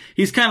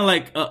he's kind of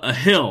like a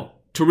Hill.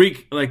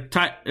 Tariq, I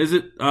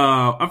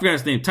forgot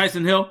his name.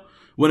 Tyson Hill.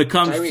 When it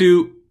comes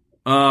to,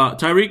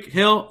 Tyreek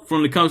Hill,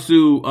 when it comes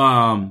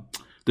to,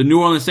 the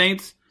New Orleans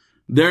Saints,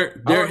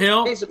 their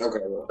Hill.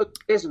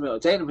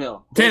 Tatum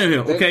Hill.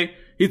 Okay.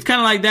 He's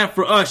kind of like that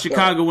for us,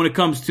 Chicago, when it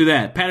comes to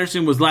that.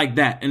 Patterson was like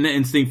that in the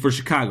instinct for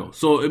Chicago.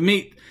 So it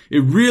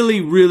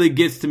really, really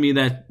gets to me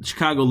that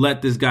Chicago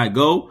let this guy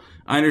go.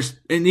 I understand,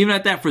 and even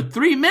at that for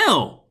 $3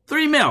 million.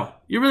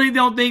 You really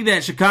don't think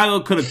that Chicago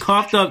could have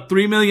coughed up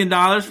 $3 million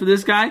for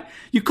this guy?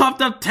 You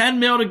coughed up $10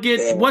 million to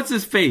get what's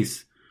his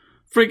face,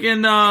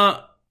 freaking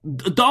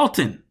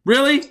Dalton.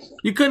 Really?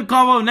 You couldn't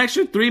cough up an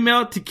extra $3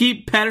 million to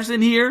keep Patterson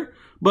here?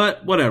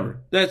 But whatever.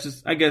 That's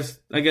just I guess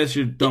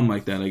you're dumb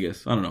like that. I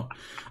guess I don't know.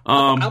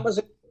 I don't know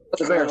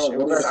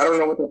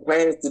what the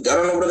plan is. I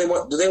don't know what they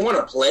want. Do they want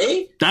to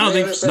play? I don't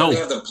think so. They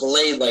have to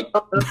play like.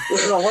 Hold on.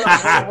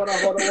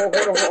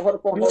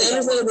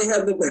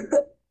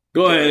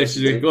 Go ahead,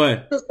 SG. Go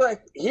ahead.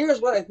 Here's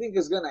what I think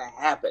is going to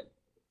happen.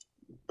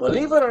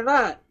 Believe it or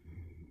not,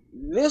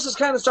 this is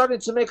kind of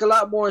starting to make a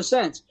lot more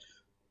sense.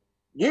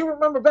 You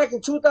remember back in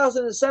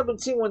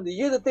 2017 when the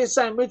year that they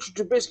signed Mitchell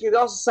Trubisky, they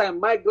also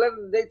signed Mike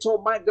Glennon, and they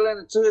told Mike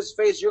Glennon to his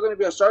face, you're going to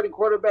be a starting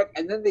quarterback,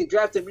 and then they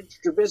drafted Mitchell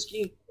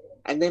Trubisky,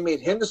 and they made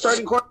him the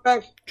starting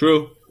quarterback?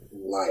 True.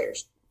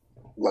 Liars.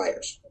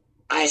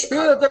 I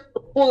feel that they're going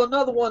to pull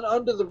another one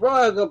under the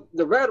rug of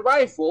the Red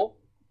Rifle.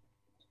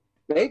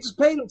 They just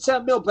paid him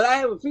 $10 million, but I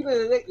have a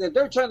feeling that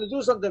they're trying to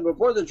do something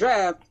before the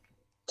draft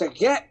to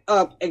get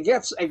up and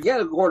get a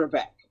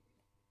quarterback.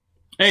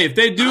 Hey, if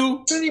they do,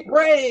 I'm really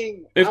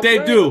praying. They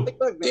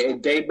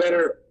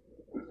better.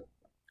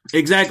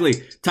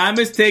 Exactly. Time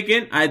is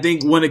taken. I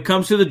think when it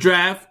comes to the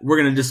draft, we're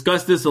going to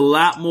discuss this a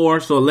lot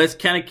more. So let's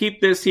kind of keep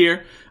this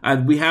here. I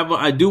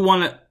do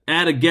want to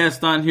add a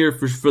guest on here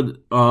for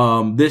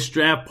this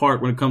draft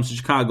part when it comes to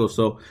Chicago.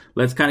 So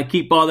let's kind of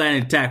keep all that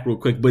intact real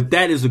quick. But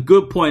that is a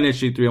good point,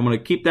 SG3. I'm going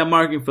to keep that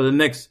marking for the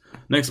next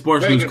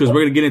sports news because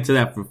we're going to get into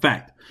that for a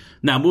fact.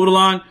 Now, moving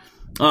along.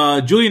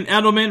 Julian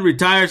Edelman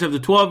retires after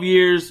 12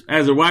 years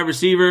as a wide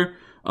receiver.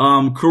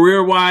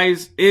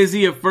 Career-wise, is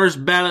he a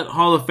first ballot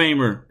Hall of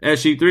Famer?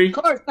 SG3? Of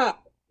course not.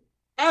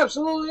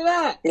 Absolutely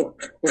not. I've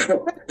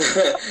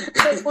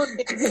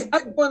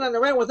been going on the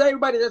rant with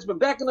everybody that's been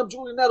backing up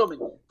Julian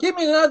Edelman. Give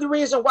me another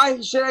reason why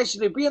he should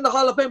actually be in the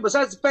Hall of Fame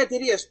besides the fact that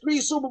he has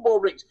 3 Super Bowl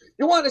rings.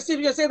 You want to see if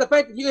you can say the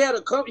fact that he had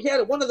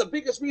one of the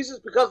biggest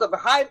reasons because of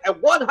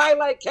one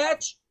highlight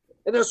catch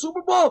in the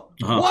Super Bowl?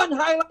 One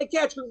highlight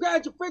catch.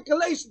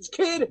 Congratulations,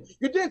 kid.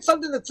 You did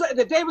something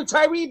that David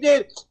Tyree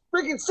did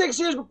freaking 6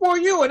 years before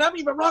you, and I'm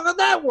even wrong on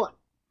that one.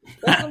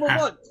 That's number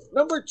one.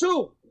 Number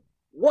two,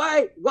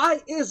 why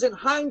isn't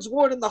Hines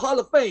Ward in the Hall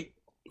of Fame?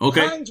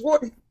 Okay. Hines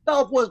Ward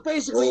himself was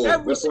basically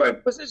every single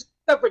position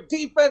except for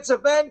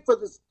defensive end for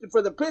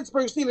the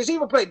Pittsburgh Steelers. He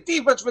even played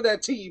defense for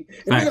that team.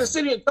 And you're going to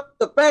sit here and talk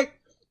the fact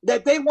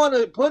that they want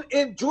to put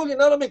in Julian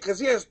Edelman because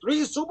he has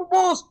 3 Super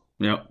Bowls?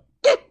 Yep.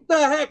 Get the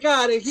heck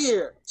out of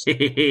here.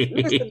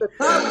 Listen,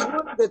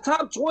 the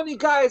top 20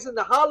 guys in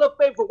the Hall of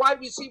Fame for wide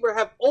receiver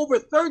have over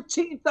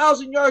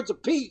 13,000 yards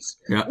apiece.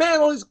 Yep.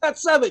 Man only's got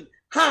 7.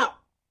 How?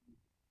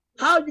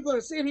 How are you going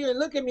to sit here and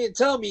look at me and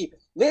tell me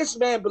this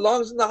man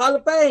belongs in the Hall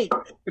of Fame?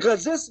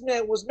 Because this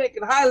man was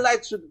making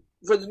highlights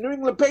for the New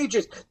England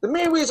Patriots. The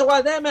main reason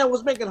why that man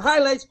was making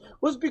highlights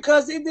was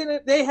because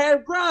they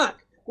had Gronk.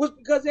 Was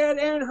because they had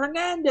Aaron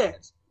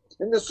Hernandez.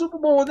 In the Super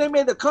Bowl, when they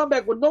made the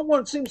comeback, what no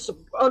one seems to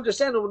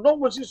understand, what no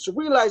one seems to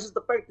realize is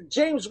the fact that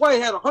James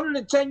White had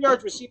 110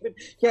 yards receiving.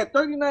 He had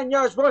 39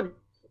 yards running.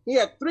 He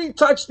had 3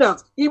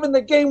 touchdowns, even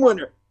the game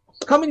winner.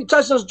 How many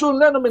touchdowns did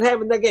Julian Edelman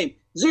have in that game?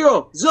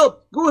 0. Zilp.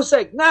 Goose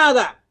egg.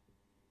 Nada.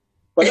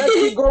 But let's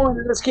keep going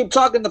and let's keep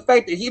talking the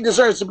fact that he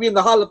deserves to be in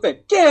the Hall of Fame.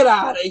 Get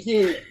out of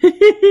here.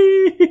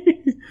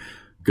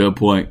 Good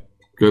point.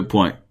 Good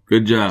point.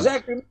 Good job.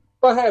 Exactly.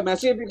 Go ahead, man.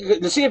 See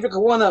if you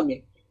can one-up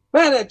me.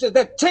 Man,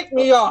 that ticked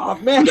me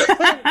off, man. That's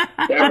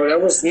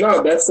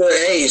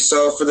the A.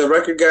 So for the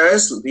record,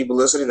 guys, people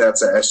listening,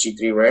 that's a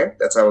SG3 rant.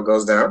 That's how it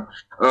goes down.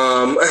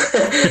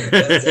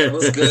 That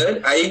was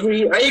good. I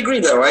agree,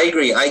 though.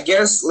 I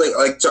guess,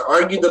 like to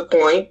argue the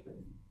point,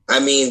 I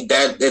mean,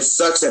 that it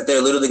sucks that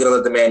they're literally going to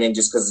let the man in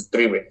just because it's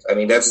 3 rings. I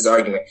mean, that's his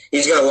argument.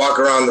 He's going to walk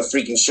around the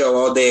freaking show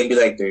all day and be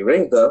like, 3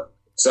 rings, though.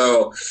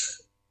 So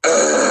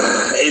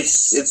it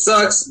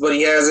sucks, but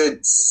he has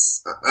it.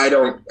 I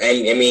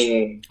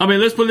mean,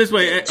 let's put it this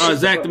way,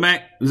 Zach the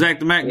Mac,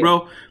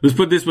 bro. Let's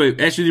put it this way.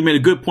 Actually, you made a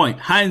good point.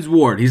 Hines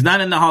Ward, he's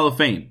not in the Hall of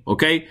Fame,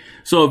 okay?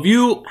 So if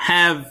you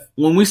have,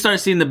 when we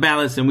start seeing the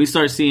ballots and we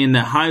start seeing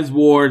the Hines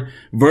Ward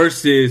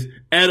versus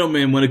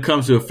Edelman when it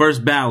comes to a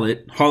first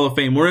ballot Hall of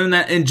Fame, we're in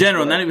that in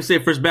general, not even say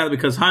first ballot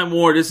because Hines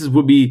Ward,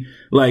 would be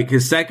like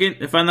his second,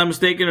 if I'm not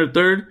mistaken, or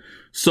third.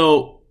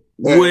 So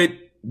would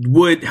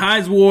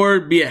Hines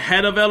Ward be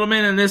ahead of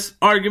Edelman in this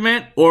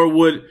argument, or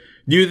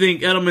do you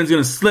think Edelman's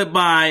going to slip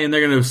by and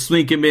they're going to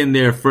sneak him in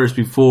there first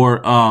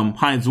before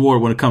Hines Ward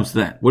when it comes to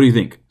that? What do you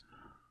think?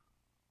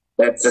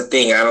 That's the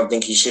thing. I don't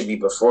think he should be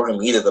before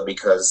him either, though,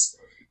 because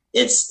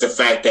it's the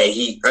fact that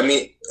he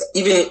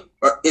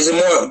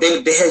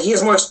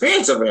has more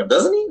experience over him,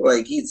 doesn't he?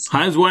 Like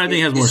Hines Ward, I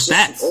think, has more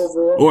stats,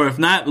 or if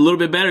not, a little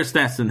bit better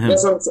stats than him.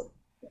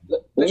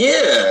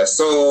 Yeah,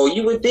 so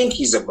you would think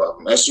he's above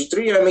him.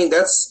 SG3, I mean,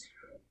 that's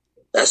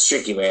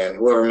tricky, man.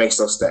 Whoever makes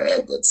those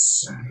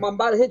stats, I'm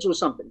about to hit you with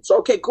something. So,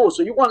 okay, cool.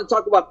 So you want to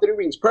talk about 3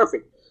 rings.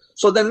 Perfect.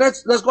 So then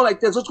let's go like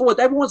this. Let's go with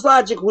everyone's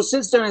logic who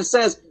sits there and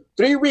says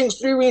 3 rings,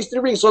 3 rings, 3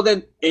 rings. So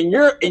then in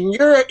your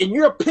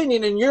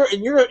opinion, in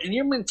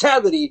your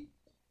mentality,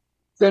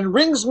 then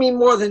rings mean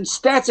more than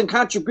stats and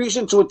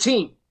contribution to a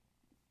team.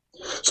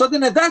 So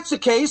then if that's the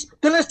case,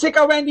 then let's take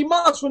out Randy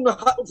Moss from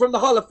the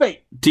Hall of Fame.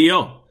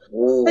 T.O.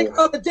 Take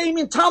out the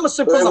Damian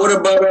Thomason from what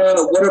about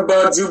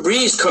Drew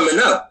Brees coming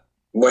up?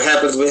 What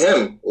happens with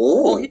him?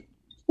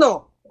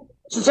 No.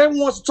 Since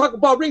everyone wants to talk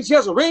about rings, he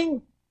has a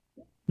ring.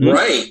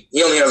 Right.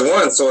 He only has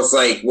 1, so it's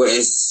like,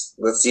 let's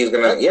see who's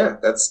gonna. Yeah,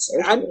 that's.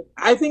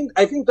 I think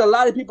that a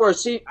lot of people are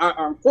seeing.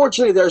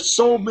 Unfortunately, they're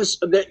so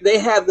they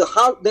have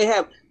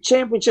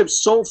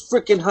championships so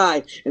freaking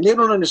high, and they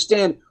don't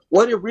understand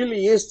what it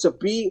really is to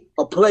be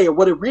a player.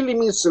 What it really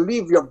means to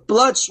leave your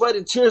blood, sweat,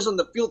 and tears on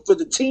the field for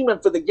the team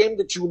and for the game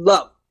that you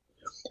love.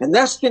 And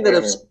that's the thing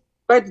that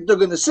that they're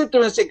going to sit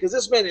there and say, because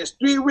this man has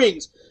 3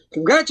 rings.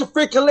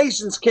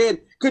 Congratulations,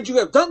 kid. Could you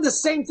have done the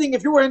same thing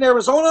if you were in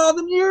Arizona all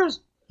them years?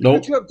 Nope.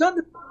 Could you have done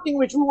the same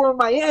thing if you were in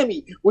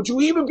Miami? Would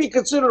you even be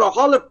considered a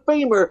Hall of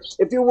Famer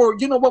if you were,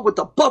 with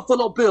the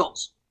Buffalo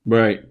Bills?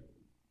 Right.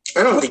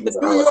 I don't think he's a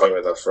Hall of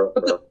Famer,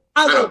 though.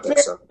 I don't think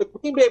so. The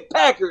Green Bay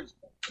Packers.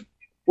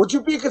 Would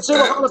you be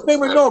considered a Hall of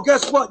Famer? No,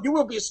 guess what? You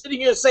will be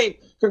sitting here saying,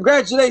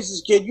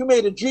 congratulations, kid. You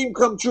made a dream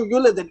come true. You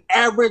lived an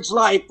average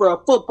life for a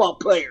football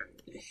player.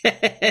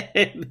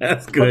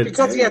 That's good. But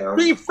because he had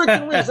 3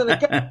 freaking rings, and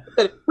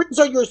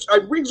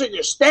rings are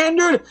your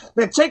standard,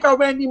 then take out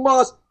Randy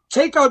Moss,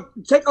 take out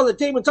the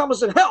Damon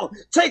Thomason. Hell,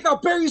 take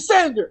out Barry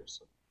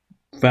Sanders.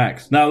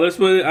 Facts. Now I want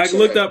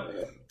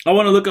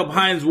to look up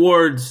Hines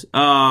Ward's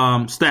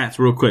stats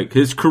real quick.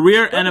 His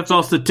career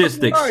NFL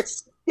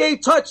statistics.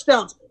 8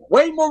 touchdowns,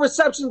 way more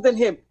receptions than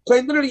him.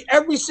 Played literally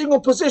every single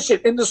position.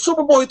 In the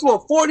Super Bowl, he threw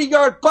a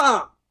 40-yard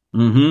bomb.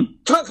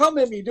 Come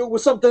at me, dude,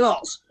 with something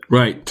else.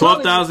 Right,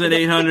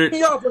 12,800.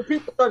 Me off when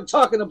people start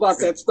talking about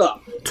that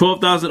stuff.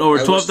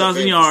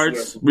 12,000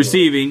 yards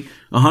receiving,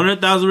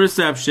 100,000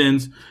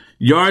 receptions,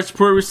 yards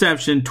per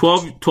reception,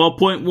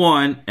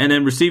 12.1, and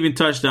then receiving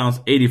touchdowns,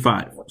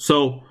 85.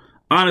 So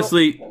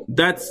honestly,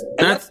 that's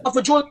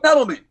for Jordan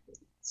Edelman.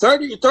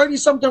 30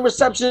 something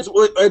receptions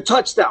with a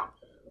touchdown,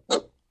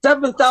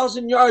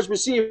 7,000 yards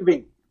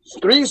receiving,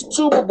 3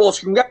 Super Bowls.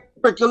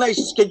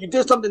 Congratulations, kid! You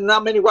did something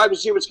not many wide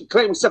receivers can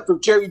claim except for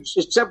Jerry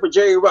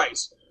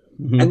Rice.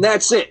 And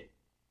that's it.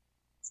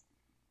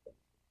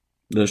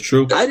 That's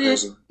true. I didn't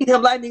see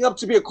him lining up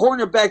to be a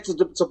cornerback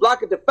to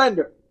block a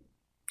defender.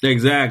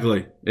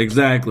 Exactly.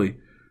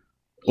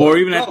 Or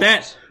even at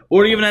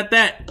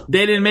that,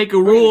 they didn't make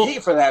a rule.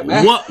 For that,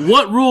 man.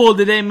 What rule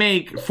did they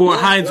make for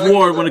Hines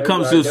Ward when it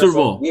comes to the Super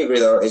Bowl? We agree,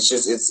 though. It's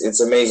just it's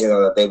amazing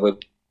though that they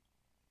would.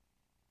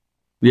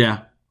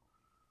 Yeah,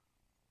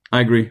 I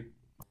agree.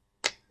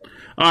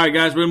 All right,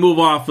 guys, we're gonna move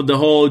off of the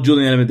whole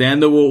Julian Edelman thing.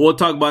 And we'll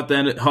talk about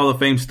that Hall of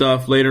Fame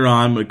stuff later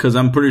on because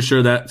I'm pretty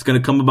sure that's gonna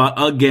come about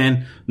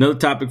again. Another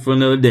topic for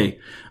another day.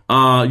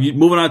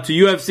 Moving on to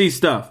UFC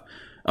stuff.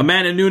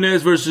 Amanda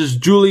Nunes versus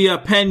Julia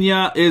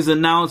Pena is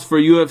announced for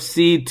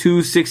UFC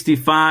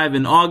 265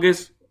 in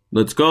August.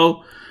 Let's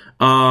go.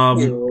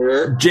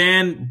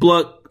 Jan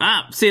Blood.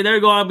 See, there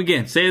you go. I'll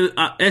begin. Say,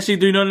 Ashley,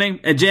 do you know the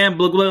name? Jan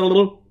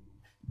Blood.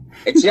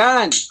 It's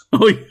Jan.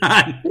 Oh,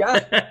 Jan.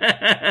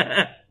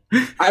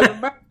 I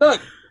remember.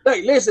 Look,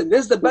 listen.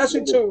 This is the best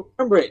way to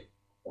remember it.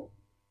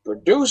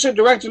 Producer,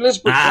 director,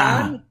 list,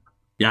 Jan.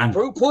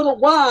 Put a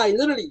Y,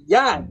 literally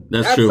Jan.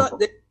 That's true.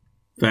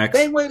 Facts.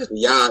 Same way to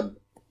Jan.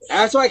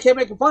 That's why I kept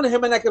making fun of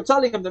him, and I kept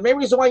telling him the main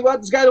reason why you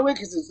want this guy to win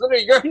because it's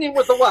literally your name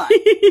with the Y.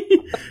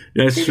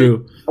 That's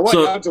true. I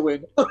want him to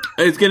win.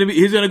 He's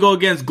gonna go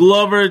against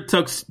Glover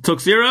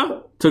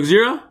Teixeira.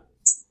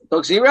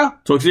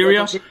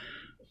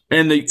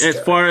 And as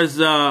far as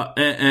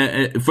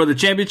for the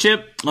championship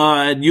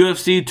at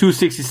UFC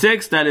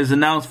 266, that is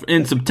announced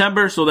in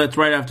September, so that's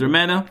right after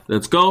Amanda.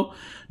 Let's go.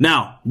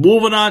 Now,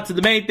 moving on to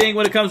the main thing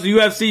when it comes to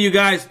UFC, you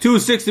guys,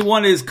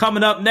 261 is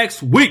coming up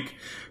next week.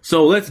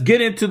 So let's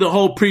get into the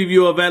whole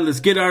preview of that.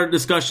 Let's get our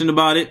discussion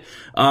about it.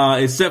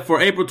 It's set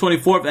for April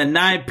 24th at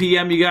 9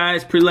 p.m., you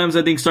guys. Prelims,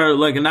 I think, started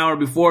like an hour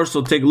before,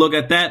 so take a look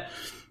at that.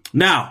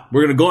 Now,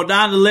 we're going to go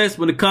down the list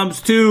when it comes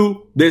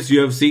to this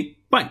UFC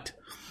fight.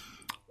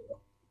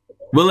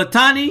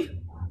 Valentina,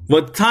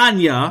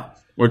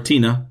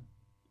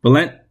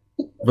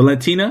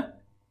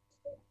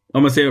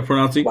 I'm going to say her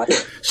pronouncing.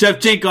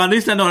 Shevchenko, at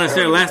least I know how to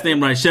say her last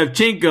name right.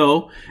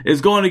 Shevchenko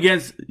is going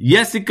against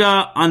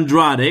Jessica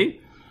Andrade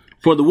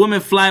for the women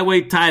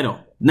flyweight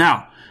title.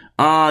 Now,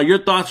 your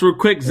thoughts real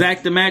quick.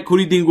 Zach DeMac, who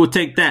do you think will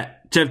take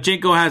that?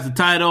 Shevchenko has the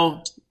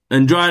title.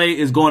 Andrade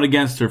is going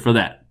against her for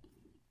that.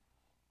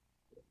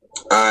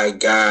 I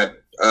got,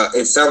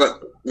 it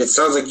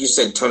sounds like you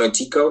said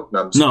Tonatico.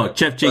 No,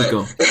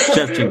 Shevchenko.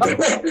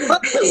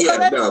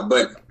 Yeah, no,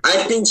 but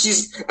I think you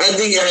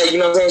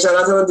know what I'm saying? Shout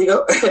out to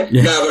Tonatico.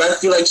 Yeah. No, but I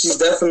feel like she's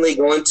definitely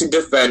going to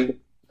defend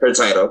her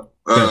title.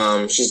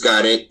 She's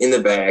got it in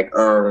the bag.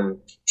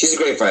 She's a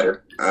great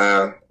fighter.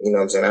 You know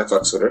what I'm saying? I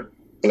fucks with her.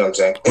 You know what I'm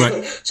saying?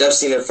 Right. So I've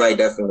seen her fight,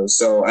 definitely.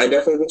 So I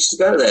definitely think she's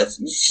got it.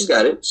 She's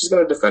got it. She's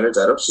going to defend her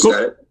title. She's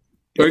got it.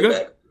 Very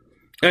good.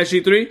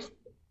 Ashley 3?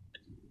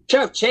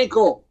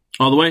 Shevchenko.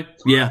 All the way?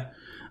 Yeah.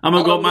 I'm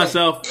going to go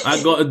myself.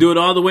 I go do it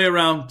all the way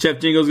around.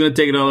 Shevchenko's going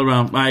to take it all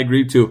around. I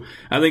agree, too.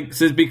 I think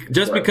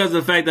because of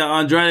the fact that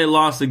Andrade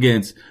lost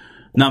against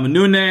Nama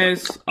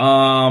Nunes,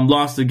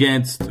 lost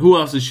against, who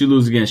else did she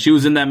lose against? She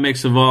was in that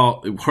mix of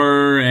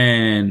her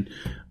and,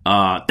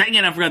 dang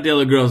it, I forgot the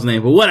other girl's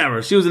name, but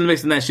whatever. She was in the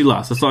mix of that, she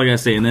lost. That's all I got to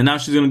say. And then now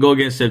she's going to go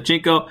against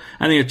Shevchenko.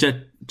 I think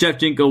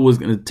Shevchenko was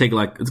going to take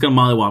it's going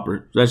to mollywop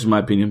her. That's just my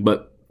opinion,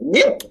 but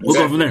yeah, we'll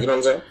go from there. You know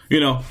what I'm saying? You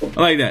know,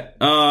 I like that.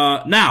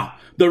 Now,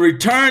 the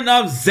return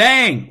of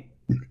Zhang.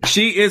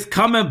 She is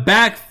coming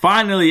back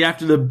finally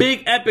after the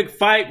big epic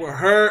fight with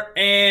her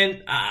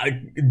and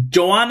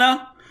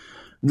Joanna.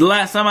 The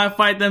last time I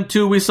fight them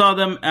too, I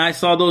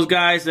saw those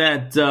guys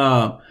at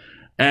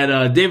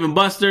Dave &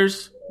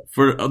 Buster's.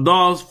 For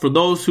those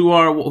who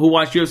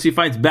watch UFC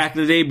fights back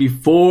in the day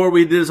before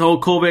we did this whole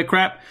COVID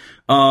crap,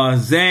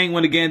 Zhang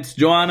went against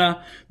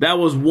Joanna. That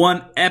was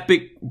one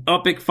epic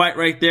fight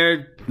right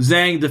there.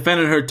 Zhang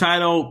defended her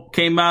title,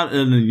 came out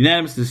in a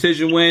unanimous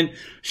decision win.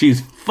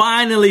 She's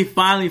finally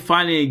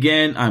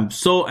again. I'm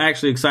so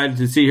actually excited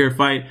to see her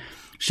fight.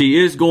 She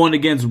is going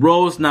against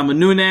Rose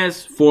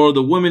Namajunas for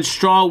the women's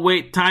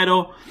strawweight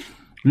title.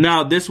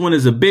 Now, this one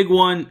is a big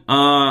one.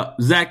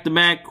 Zach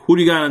DeMac, who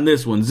do you got on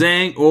this one?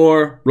 Zhang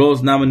or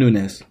Rose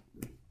Namajunas?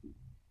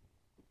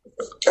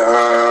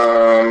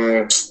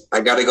 I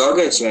gotta go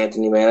against you,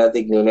 Anthony, man. I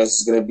think Nunes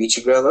is gonna beat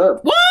your girl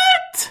up. What?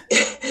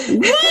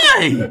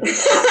 Why?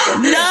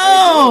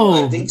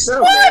 No! I think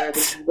so, what? Man. I think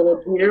he's gonna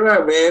beat her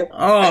up, man.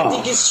 Oh. I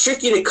think it's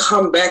tricky to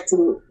come back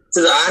to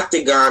the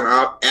octagon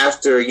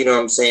after, you know what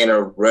I'm saying,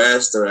 a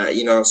rest or,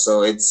 you know,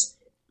 so it's,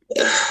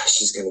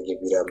 she's gonna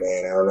get beat up,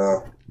 man. I don't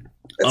know.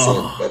 That's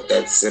it.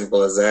 That's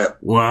simple as that.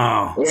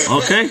 Wow.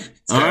 Okay.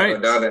 All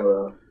right.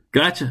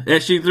 Gotcha.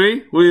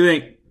 SG3, what do you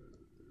think?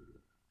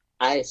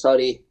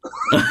 Sorry.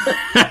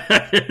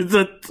 It's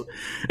a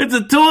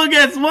 2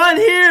 against 1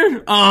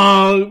 here.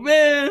 Oh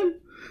man,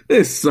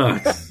 this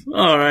sucks.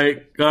 All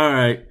right.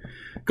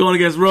 Going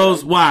against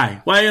Rose.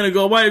 Why? Why you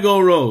go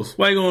Rose?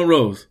 Why you going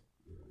Rose?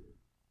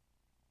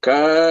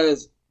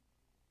 Cause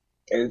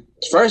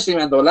firstly,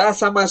 man, the last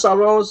time I saw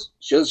Rose,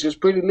 she was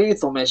pretty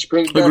lethal, man. She's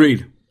pretty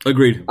good.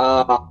 Agreed.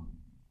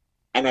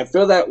 And I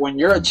feel that when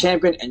you're a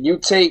champion and you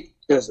take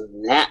just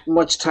that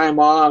much time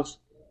off,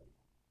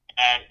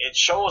 and it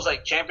shows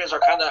like champions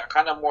are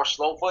kind of more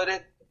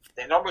slow-footed.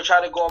 They normally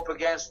try to go up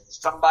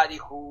against somebody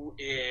who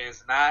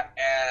is not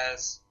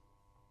as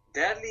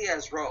deadly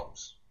as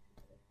Rose.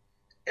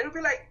 It'll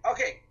be like,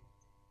 okay,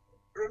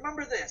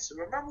 remember this.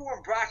 Remember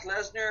when Brock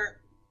Lesnar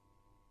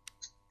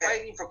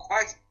fighting for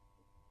quite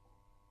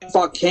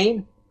fought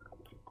Kane?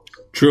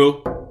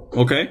 True.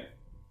 Okay.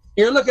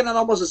 You're looking at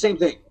almost the same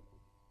thing.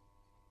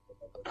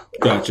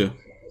 Gotcha.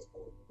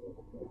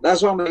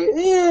 That's why I'm like,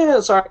 yeah,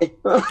 sorry.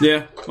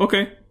 Yeah.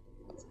 Okay.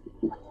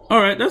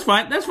 All right. That's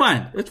fine. That's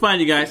fine. That's fine,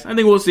 you guys. I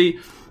think we'll see.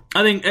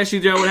 I think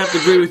SCJ would have to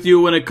agree with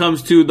you when it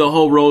comes to the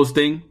whole Rose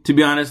thing. To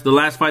be honest, the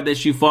last fight that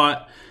she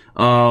fought,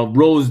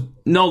 Rose,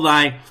 no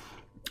lie,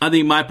 I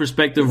think my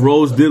perspective,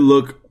 Rose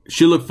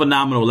she looked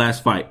phenomenal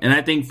last fight. And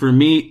I think for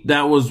me,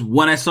 that was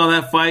when I saw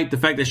that fight, the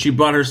fact that she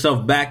brought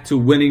herself back to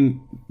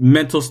winning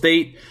mental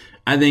state,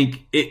 I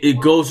think it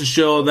goes to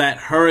show that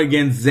her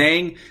against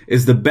Zhang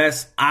is the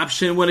best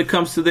option when it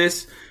comes to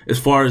this, as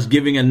far as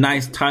giving a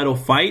nice title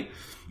fight.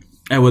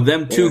 And with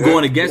them two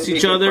going against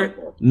each other,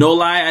 no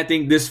lie, I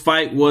think this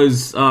fight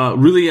was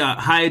really a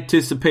high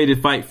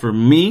anticipated fight for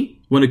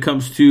me when it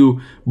comes to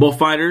both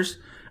fighters.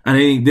 I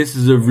think this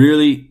is a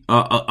really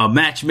a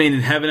match made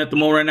in heaven at the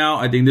moment right now.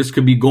 I think this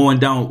could be going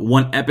down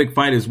one epic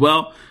fight as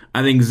well.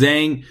 I think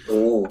Zhang,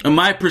 in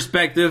my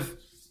perspective,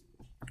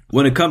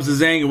 when it comes to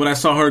Zhang and when I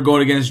saw her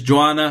going against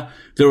Joanna,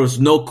 there was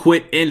no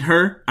quit in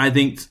her. I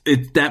think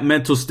that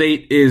mental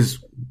state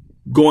is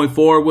going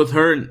forward with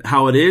her and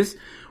how it is.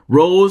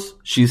 Rose,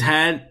 she's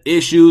had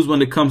issues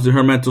when it comes to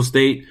her mental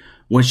state.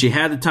 When she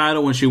had the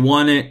title, when she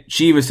won it,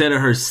 she even said it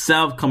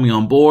herself coming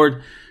on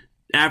board.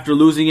 After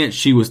losing it,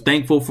 she was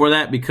thankful for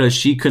that because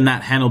she could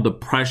not handle the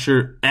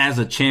pressure as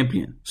a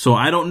champion. So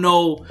I don't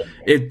know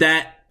if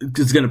that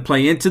is going to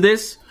play into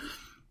this,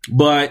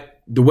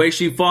 but the way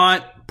she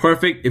fought,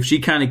 perfect. If she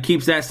kind of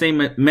keeps that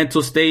same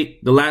mental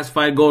state, the last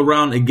fight go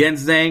around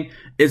against Zhang,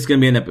 it's going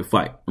to be an epic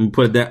fight. I'm going to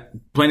put it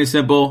that plain and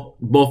simple.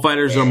 Both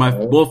fighters are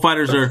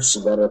It's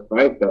a better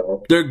fight,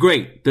 though. They're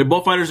great.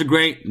 Both fighters are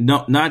great.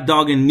 No, not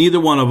dogging neither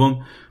one of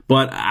them,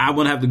 but I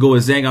would have to go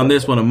with Zhang on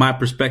this one in my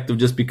perspective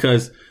just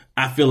because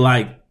I feel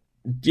like,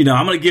 I'm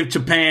going to give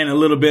Japan a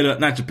little bit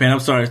of, not Japan, I'm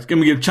sorry. I'm going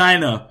to give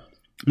China,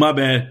 my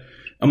bad.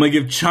 I'm going to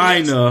give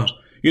China,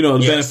 the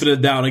benefit of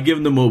the doubt and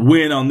give them a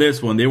win on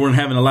this one. They weren't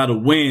having a lot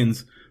of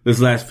wins the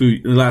last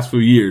few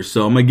years.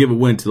 So I'm going to give a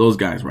win to those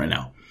guys right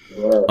now.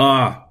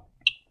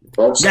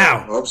 Hope so.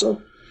 Now,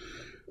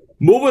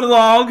 moving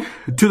along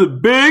to the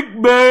big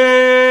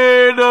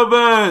main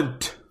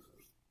event.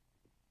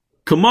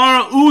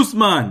 Kamaru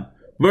Usman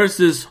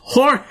versus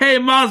Jorge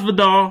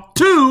Masvidal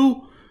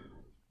 2,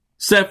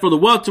 set for the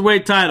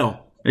welterweight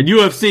title at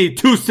UFC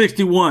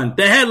 261.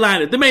 The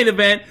headliner, the main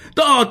event,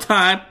 the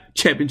all-time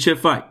championship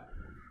fight.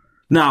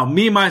 Now,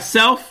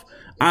 myself,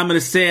 I'm going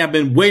to say I've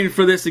been waiting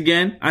for this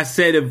again. I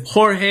said if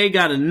Jorge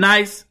got a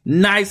nice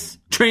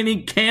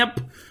training camp,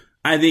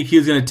 I think he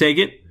was going to take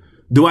it.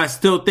 Do I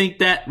still think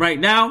that right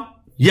now?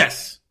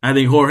 Yes. I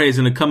think Jorge is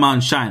going to come out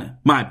and shine.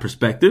 My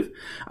perspective.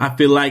 I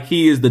feel like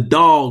he is the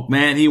dog,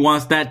 man. He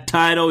wants that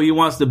title. He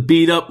wants to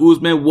beat up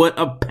Usman. What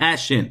a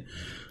passion.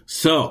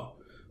 So,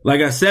 like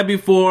I said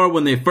before,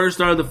 when they first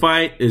started the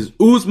fight, is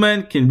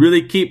Usman can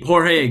really keep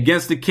Jorge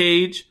against the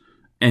cage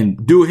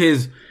and do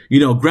his,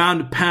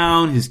 ground and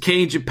pound, his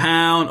cage and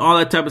pound, all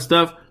that type of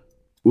stuff.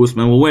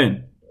 Usman will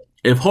win.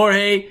 If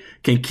Jorge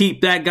can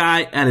keep that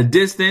guy at a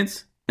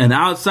distance and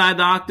outside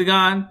the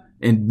octagon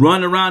and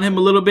run around him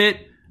a little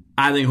bit,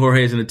 I think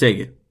Jorge is going to take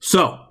it.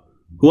 So,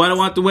 who I don't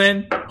want to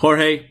win?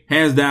 Jorge,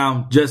 hands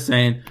down, just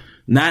saying.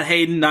 Not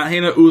hating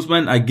on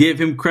Usman. I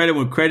give him credit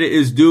when credit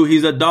is due.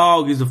 He's a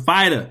dog. He's a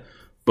fighter.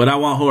 But I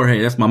want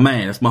Jorge. That's my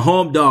man. That's my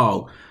home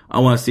dog. I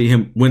want to see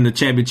him win the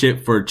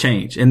championship for a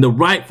change. And the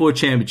rightful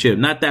championship,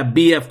 not that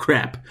BF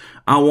crap.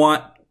 I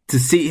want to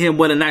see him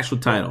win an actual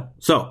title.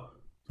 So,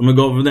 I'm going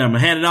to go over there. I'm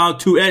going to hand it on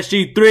to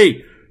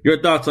SG3.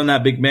 Your thoughts on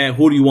that, big man?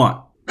 Who do you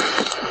want?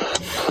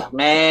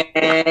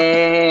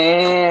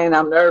 Man,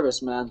 I'm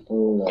nervous, man.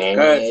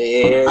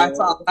 I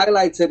saw a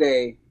highlight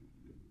today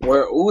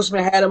where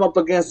Usman had him up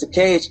against the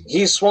cage.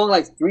 He swung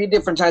like 3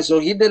 different times. So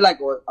he did like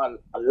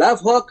a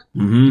left hook,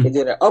 he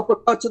did an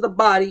uppercut to the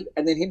body,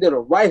 and then he did a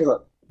right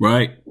hook.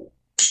 Right.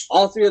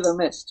 All 3 of them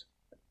missed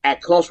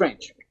at close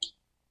range.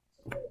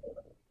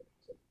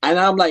 And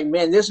I'm like,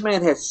 man, this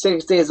man has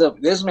 6 days of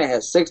a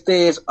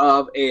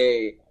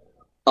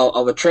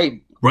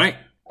training. Right.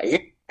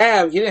 He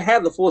didn't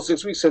have the full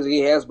 6 weeks as he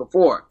has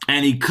before.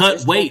 And he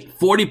cut weight,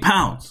 40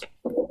 pounds.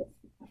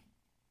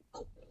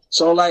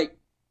 So, like,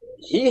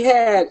 he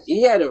had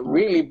a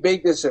really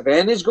big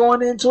disadvantage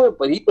going into it,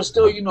 but he was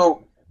still,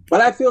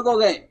 But I feel, though,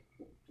 that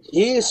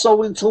he is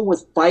so in tune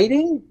with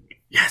fighting.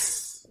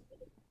 Yes.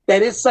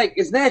 That it's like,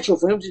 it's natural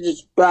for him to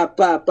just bop.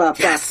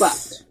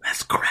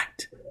 That's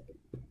correct.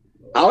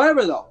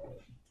 However, though,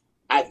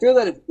 I feel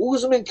that if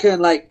Usman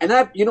can,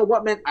 you know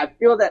what, man? I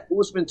feel that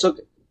Usman's the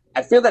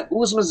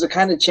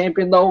kind of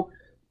champion, though,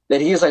 that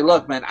he's like,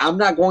 look, man, I'm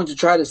not going to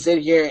try to sit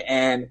here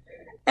and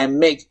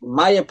make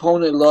my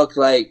opponent look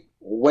like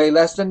way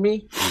less than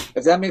me,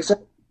 if that makes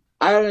sense.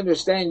 I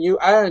understand you.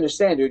 I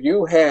understand, dude.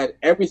 You had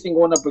everything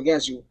going up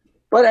against you,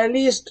 but at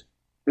least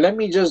let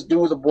me just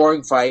do the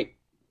boring fight.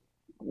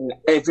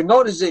 If you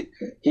notice it,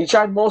 he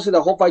tried most of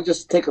the whole fight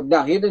just to take him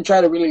down. He didn't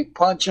try to really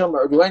punch him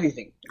or do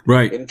anything.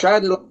 Right. He didn't try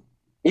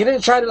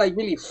to like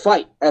really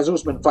fight as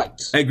Usman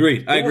fights. I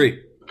agree.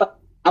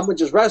 I'm gonna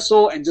just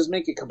wrestle and just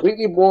make it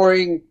completely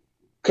boring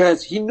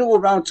because he knew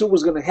round 2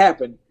 was gonna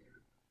happen.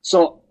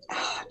 So,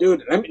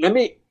 dude,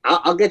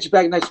 I'll get you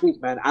back next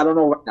week, man. I don't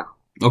know right now.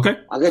 Okay.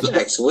 I'll get you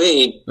next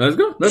week. That's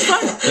good. That's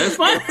fine. That's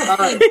fine.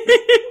 Sorry.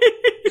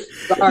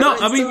 No,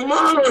 I mean,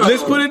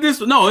 let's put it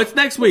this way. No, it's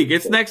next week.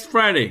 It's next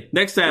Friday.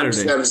 Next Saturday.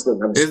 It's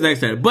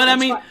next Saturday. But I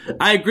mean,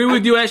 I agree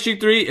with you,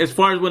 SG3, as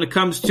far as when it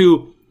comes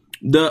to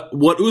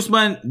what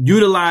Usman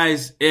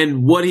utilized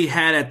and what he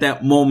had at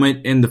that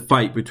moment in the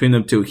fight between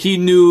them two. He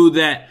knew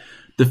that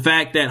the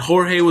fact that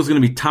Jorge was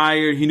going to be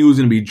tired, he knew he was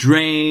going to be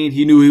drained,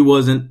 he knew he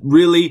wasn't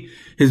really,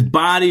 his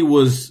body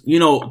was,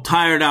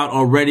 tired out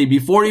already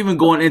before even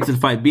going into the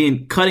fight,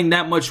 cutting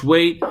that much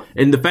weight,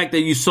 and the fact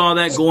that you saw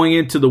that going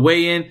into the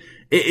weigh-in,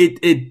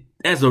 it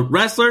as a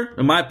wrestler,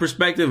 in my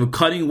perspective of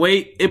cutting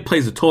weight, it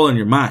plays a toll on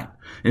your mind.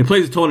 And it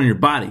plays a toll on your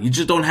body. You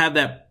just don't have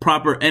that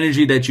proper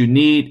energy that you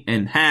need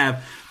and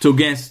have to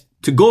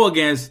go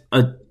against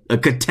a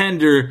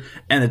contender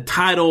and a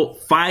title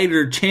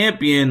fighter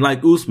champion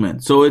like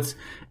Usman. So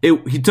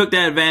he took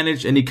that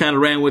advantage and he kind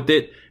of ran with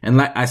it. And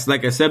like I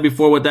said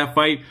before with that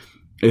fight,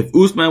 if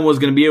Usman was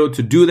going to be able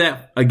to do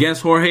that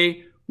against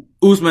Jorge,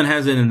 Usman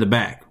has it in the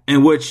bag.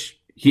 In which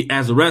he,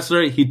 as a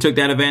wrestler, he took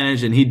that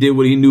advantage and he did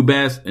what he knew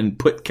best and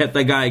kept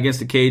that guy against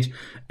the cage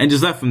and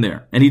just left from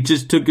there. And he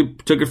just took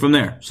it from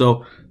there.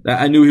 So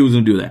I knew he was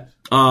going to do that.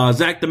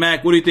 Zach the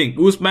Mac, what do you think?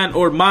 Usman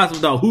or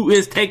Masvidal? Who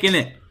is taking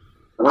it?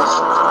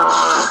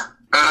 I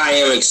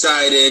am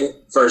excited,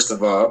 first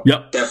of all.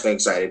 Yep. Definitely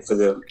excited for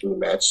the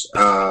match.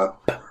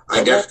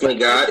 I definitely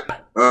got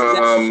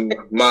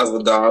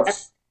Masvidal.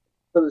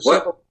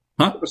 What?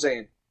 Huh?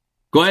 Saying.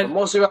 Go ahead.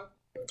 Most of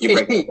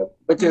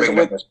but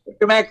the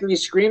dramatically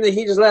scream that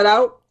he just let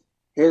out,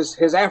 his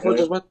afro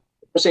just went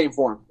Super Saiyan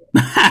form.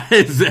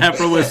 His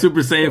afro went Super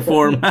Saiyan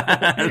form.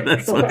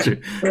 That's so true.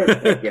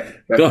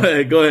 Go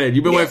ahead.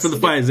 You've been waiting for the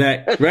fight,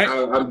 Zach. Right?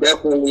 I'm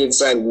definitely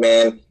excited,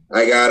 man.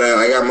 I got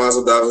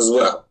Masvidal as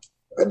well.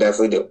 I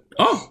definitely do.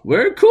 Oh,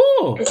 very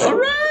cool. All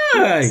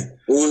right.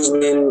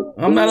 Usman,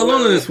 I'm not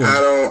alone in this one.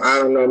 I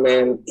don't know,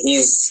 man.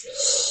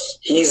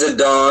 He's a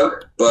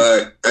dog,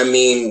 but I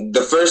mean,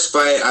 the first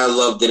fight, I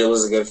loved it. It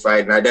was a good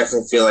fight, and I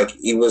definitely feel like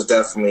he was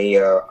definitely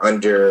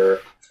under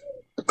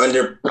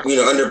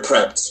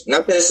prepped.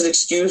 Not that it's an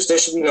excuse. There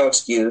should be no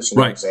excuse. You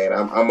know what I'm saying?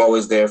 I'm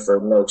always there for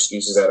no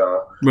excuses at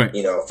all. Right.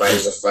 Fight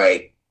is a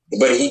fight,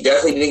 but he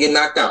definitely didn't get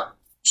knocked out.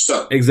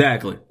 So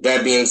exactly.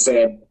 That being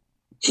said,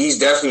 he's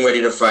definitely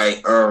ready to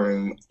fight.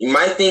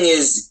 My thing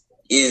is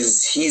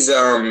he's he's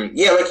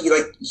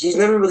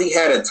never really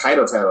had a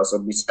title. So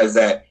besides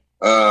that,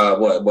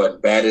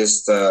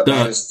 baddest the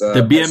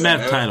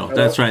BMF title.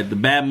 That's right, the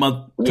Bad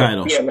Month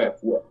title. BMF,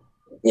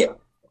 yeah.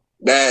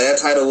 That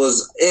title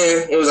was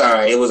it was all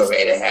right. It was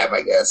okay to have,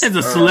 I guess. It's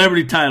a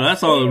celebrity title.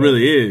 That's all it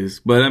really is.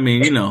 But I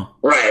mean,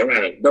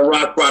 right. The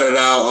Rock brought it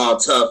out all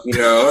tough,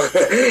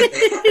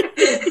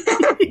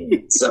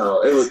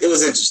 So it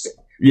was interesting.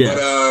 Yeah.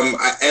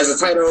 But as a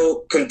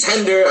title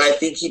contender, I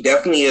think he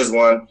definitely is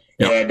one,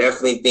 and I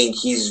definitely think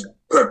he's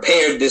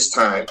prepared this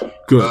time.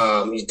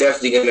 Good. He's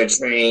definitely going to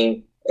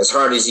train as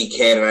hard as he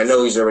can, and I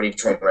know he's already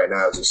training right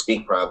now as we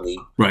speak, probably.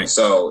 Right.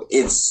 So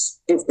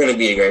it's going to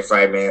be a great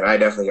fight, man. I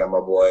definitely got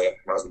my boy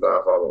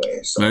Masvidal all the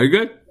way. So. Very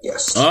good.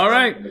 Yes. All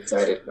right. I'm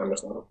excited.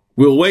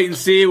 We'll wait and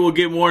see. We'll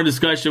get more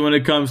discussion when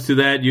it comes to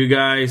that, you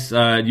guys.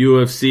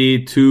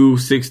 UFC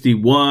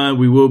 261.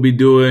 We will be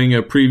doing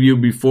a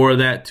preview before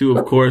that, too,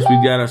 of course. We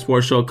got our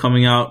sports show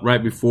coming out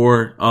right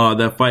before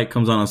that fight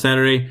comes on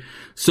Saturday.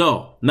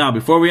 So, now,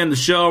 before we end the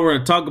show, we're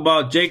going to talk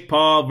about Jake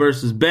Paul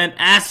versus Ben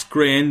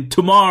Askren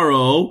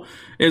tomorrow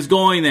is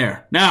going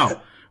there.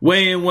 Now,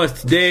 weigh-in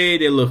was today.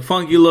 They look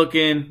funky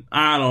looking.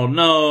 I don't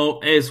know.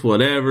 It's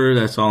whatever.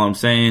 That's all I'm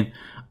saying.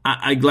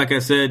 Like I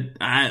said,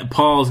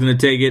 Paul's going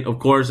to take it. Of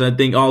course, I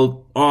think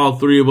all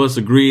three of us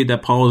agreed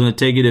that Paul's going to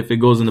take it if it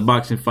goes in the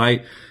boxing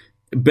fight.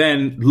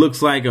 Ben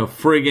looks like a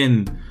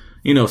friggin',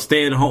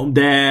 stay-at-home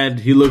dad.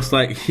 He looks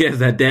like he has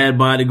that dad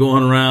body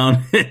going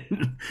around.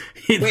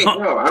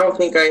 No, I don't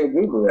think I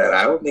agree with that.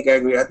 I don't think I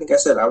agree. I think I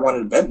said I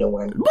wanted Ben to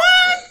win.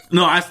 What?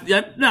 No, I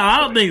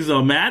don't think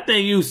so, man. I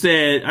think you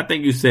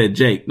said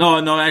Jake.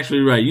 No,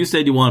 actually, right. You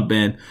said you want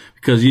Ben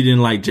because you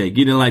didn't like Jake.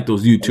 You didn't like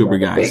those YouTuber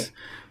guys.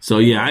 So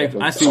yeah,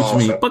 I see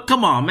what you mean. But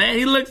come on, man.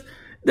 He looks.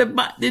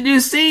 Did you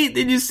see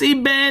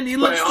Ben? He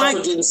looks like. I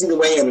also didn't see the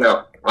weigh-in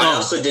though. I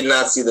also did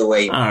not see the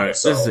weigh-in. All right,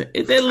 so listen.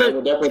 I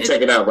will definitely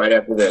check it out right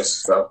after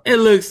this. So he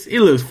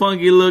looks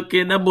funky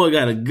looking. That boy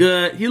got a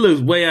gut. He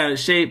looks way out of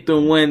shape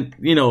than when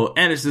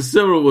Anderson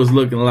Silva was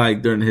looking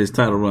like during his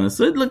title run.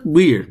 So it looked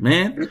weird,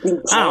 man.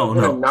 I don't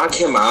know. Knock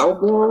him out,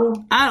 bro.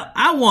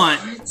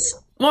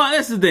 Well,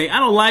 that's the thing. I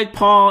don't like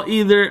Paul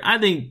either. I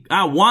think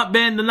I want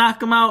Ben to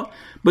knock him out.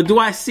 But do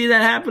I see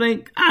that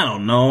happening? I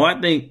don't know. I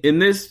think in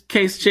this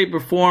case, shape, or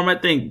form, I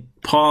think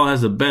Paul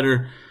has a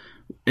better,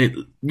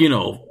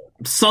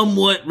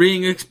 somewhat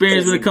ring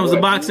experience when it comes to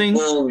boxing.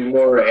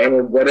 More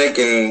energetic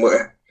and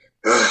more.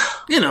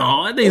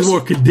 I think he's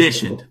more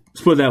conditioned.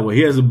 Let's put it that way.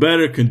 He has a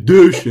better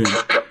condition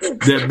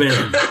than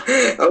Ben.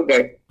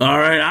 Okay. All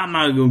right. I'm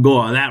not going to go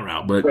on that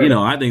route, but,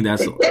 I think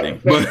that's the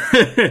thing. But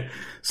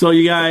so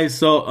you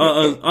guys,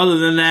 other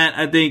than that,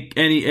 I think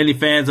any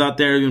fans out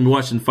there going to be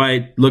watching the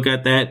fight, look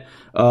at that.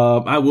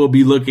 I will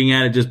be looking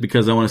at it just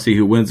because I want to see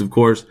who wins, of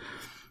course.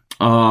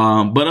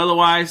 But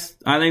otherwise,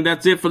 I think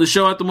that's it for the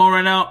show at the moment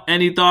right now.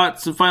 Any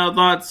thoughts, final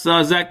thoughts,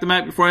 Zach the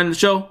Mac, before I end the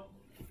show?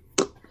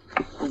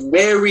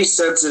 Very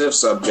sensitive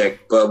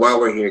subject, but while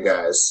we're here,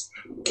 guys,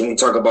 can we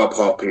talk about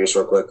Paul Pierce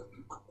real quick?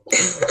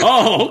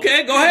 Oh,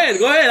 okay. Go ahead.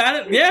 Go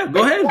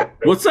ahead.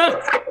 What's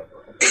up?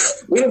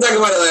 We didn't talk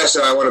about it last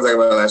show. I want to talk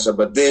about it last show,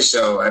 but this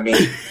show,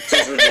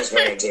 since we're just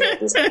ranting at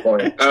this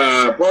point.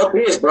 Paul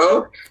Pierce,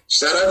 bro.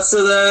 Shout out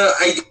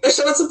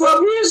to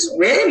Paul Pierce.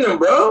 Random,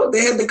 bro.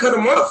 They had to cut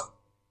him off.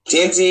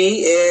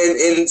 TNT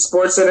and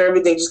Sports Center,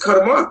 everything just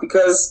cut him off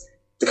because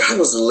the guy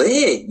was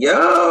lit.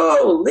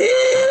 Yo,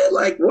 lit.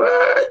 Like,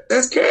 what?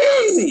 That's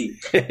crazy.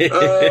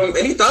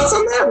 Any thoughts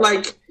on that?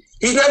 Like,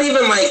 he's not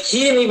even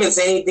he didn't even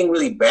say anything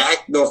really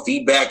back, no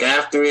feedback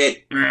after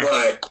it,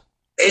 but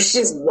it's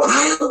just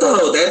wild,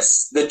 though.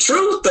 That's the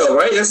truth, though,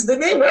 right? That's the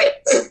name, right?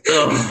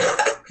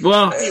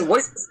 Well,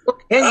 what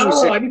can you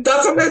say? Any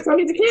thoughts on that,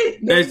 Tony the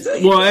Kid?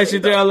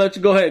 SG3, I'll let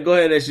you go ahead. Go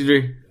ahead,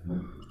 SG3.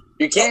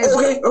 You can't.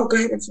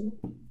 Okay.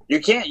 You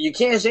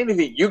can't say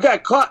anything. You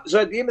got caught. So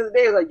at the end of the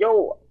day, it's like,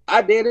 yo,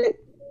 I did it.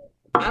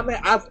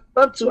 I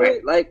up to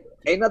it. Like,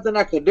 ain't nothing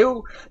I could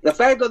do. The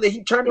fact though that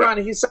he turned around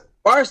and he said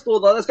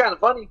Barstool, though, that's kind of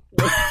funny.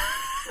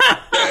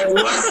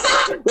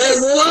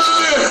 That's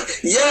wild.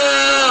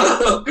 Yeah.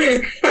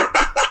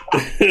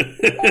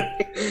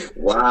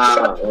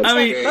 Wow. That's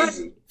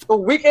crazy. A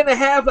week and a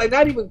half, like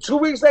not even 2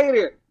 weeks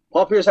later,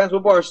 Paul Pierce signs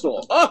with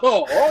Barstool.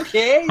 Oh,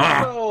 okay.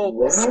 So,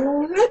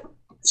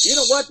 you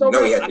know what,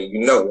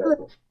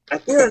 though? I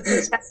feel like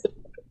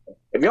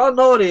if y'all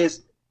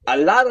notice, a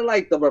lot of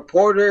the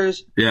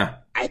reporters,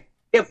 I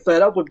get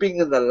fed up with being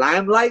in the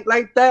limelight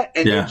like that,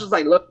 and they're just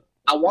like, look,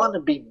 I want to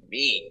be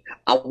me.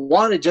 I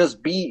want to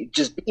just be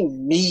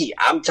me.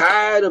 I'm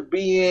tired of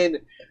being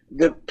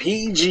the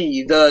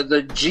PG,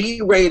 the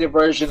G-rated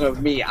version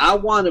of me. I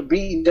want to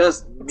be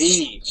just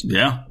me.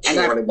 Yeah, and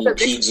I want to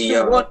be PG.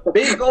 Want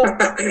big old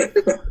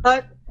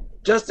cut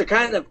just to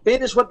kind of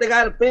finish what they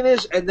got to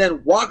finish, and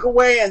then walk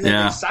away, and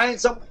then they sign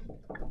something.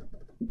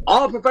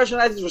 All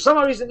professional athletes, for some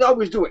reason, they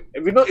always do it.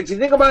 If you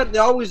think about it, they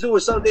always do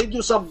it. So they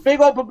do some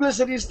big old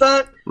publicity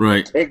stunt.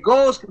 Right. It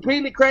goes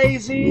completely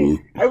crazy.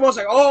 Everyone's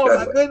like, "Oh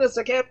my goodness,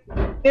 I can't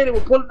believe it. We're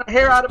pulling the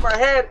hair out of our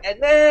head,"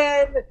 and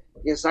then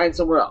you sign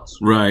somewhere else.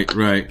 Right.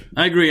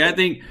 I agree. I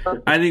think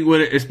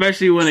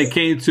especially when it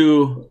came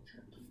to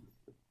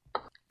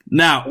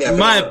now, in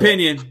my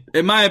opinion,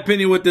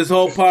 with this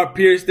whole Paul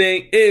Pierce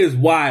thing, it is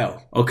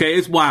wild. Okay,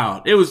 it's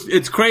wild.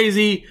 It's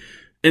crazy.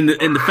 In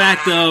the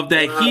fact of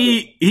that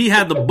he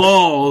had the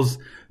balls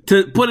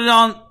to put it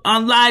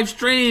on live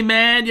stream,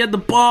 man. You had the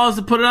balls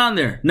to put it on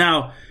there.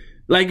 Now,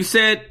 like you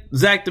said,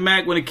 Zach the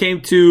Mac, when it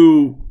came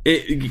to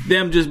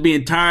them just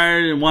being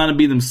tired and want to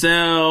be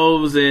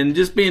themselves and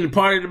just being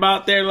partied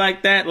about there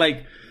like that,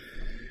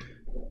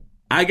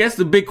 I guess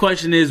the big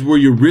question is, were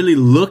you really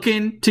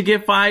looking to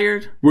get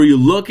fired? Were you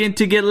looking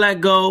to get let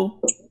go?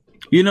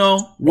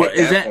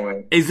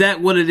 Is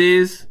that what it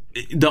is?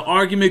 The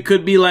argument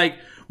could be like,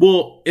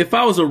 well, if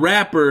I was a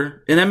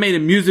rapper and I made a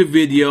music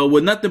video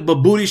with nothing but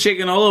booty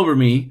shaking all over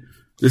me,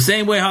 the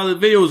same way how the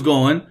video was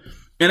going,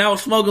 and I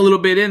was smoking a little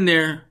bit in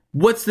there,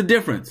 what's the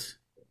difference?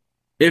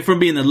 It from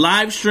being a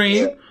live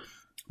stream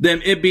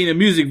than it being a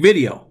music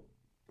video.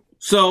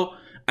 So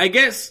I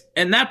guess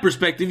in that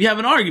perspective, you have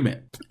an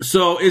argument.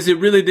 So is it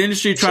really the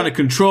industry trying to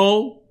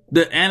control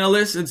the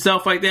analysts and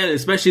stuff like that,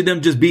 especially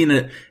them just being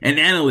an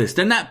analyst?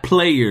 They're not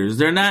players.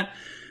 They're not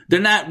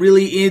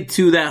really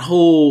into that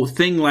whole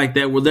thing like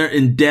that where they're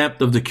in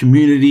depth of the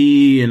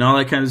community and all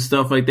that kind of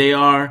stuff like they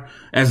are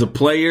as a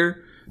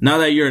player. Now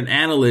that you're an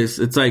analyst,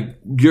 it's like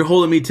you're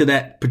holding me to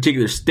that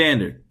particular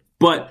standard.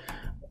 But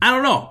I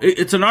don't know.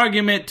 It's an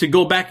argument to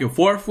go back and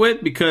forth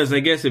with, because I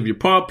guess if you're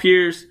Paul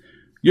Pierce,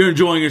 you're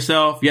enjoying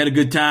yourself. You had a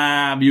good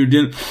time. You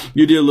did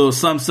a little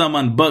some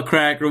on the butt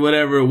crack or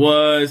whatever it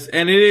was.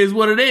 And it is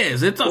what it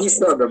is. It's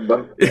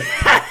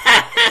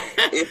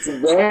It's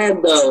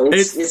bad though. It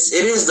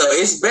is though.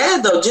 It's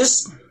bad though.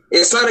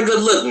 It's not a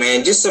good look,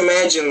 man. Just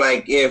imagine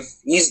if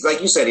he's,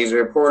 like you said, he's a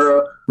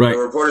reporter. Right. A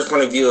reporter's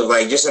point of view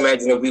of just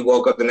imagine if we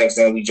woke up the next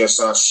day and we just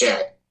saw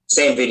Shaq.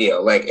 Same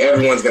video.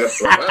 Everyone's gonna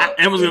flip out.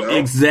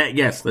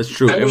 Yes, that's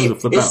true. Everyone's gonna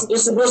flip out.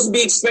 It's supposed to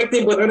be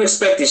expected but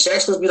unexpected.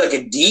 Shaq's supposed to be like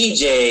a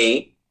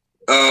DJ,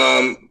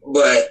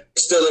 but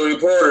still a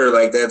reporter.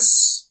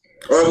 That's.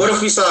 Or what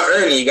if we saw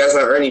Ernie? You guys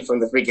know Ernie from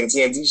the freaking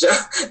TNT show?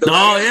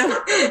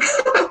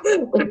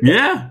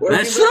 Yeah,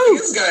 that's true.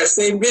 This guy,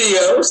 same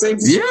video, same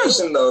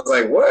situation though. It's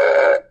like,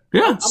 what?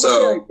 Yeah.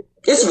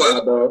 It's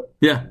wild though.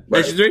 Yeah,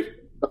 Right. SG3.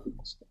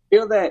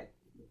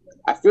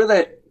 I feel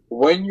that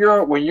when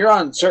you're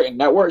on certain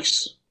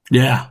networks,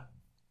 Yeah,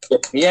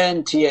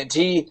 ESPN,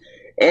 TNT,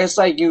 it's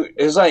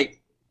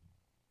like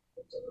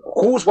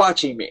who's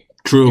watching me?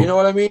 true. You know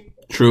what I mean?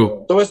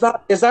 True. So it's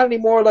not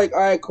anymore like, all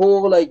right,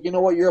 cool, like, you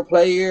know what, you're a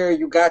player,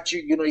 you got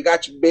your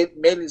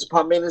millions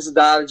upon millions of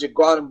dollars, you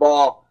go out and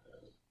ball.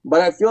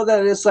 But I feel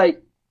that it's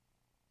like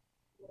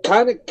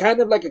kind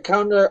of like a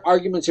counter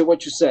argument to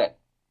what you said.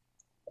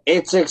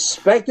 It's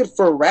expected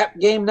for rap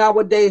game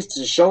nowadays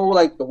to show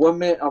like the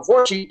women,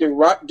 unfortunately,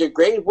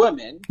 degrade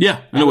women.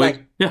 Yeah, in a way.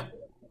 Like, yeah.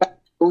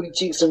 booty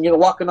cheeks and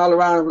walking all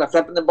around like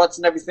flapping their butts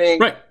and everything.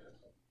 Right.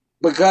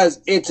 Because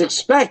it's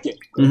expected.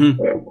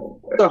 Mm-hmm.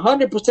 It's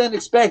 100%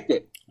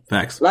 expected.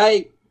 Facts.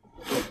 Like,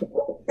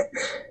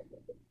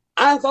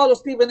 I follow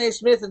Stephen A.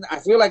 Smith, and I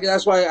feel like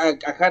that's why I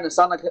kind of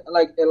sound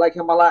like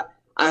him a lot.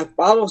 I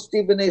follow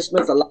Stephen A.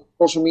 Smith a lot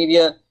on social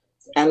media,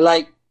 and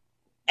like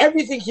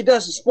everything he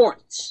does is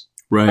sports.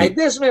 Right. Like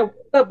this man wakes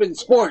up in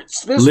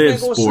sports. This Live man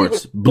goes to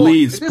sports. sleep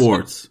Bleed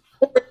sports.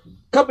 sports.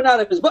 Coming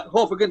out of his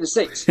butthole, for goodness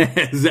sakes.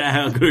 Exactly.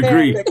 I could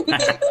agree.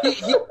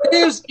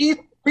 He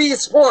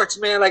breathes sports,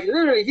 man. Like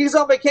literally, he's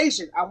on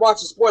vacation. I'm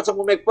watching sports. I'm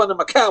gonna make fun of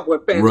my Cowboy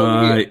fans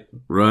over here.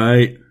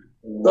 Right.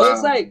 So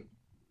it's like,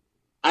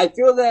 I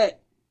feel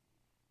that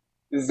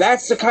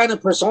that's the kind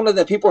of persona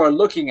that people are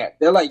looking at.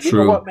 They're like, you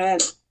know what, man?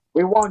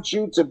 We want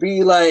you to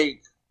be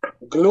like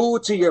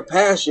glued to your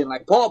passion.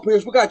 Like Paul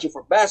Pierce, we got you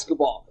for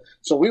basketball.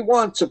 So we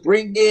want to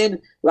bring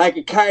in like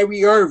a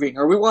Kyrie Irving,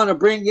 or we want to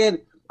bring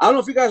in. I don't know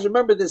if you guys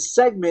remember this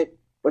segment,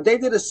 but they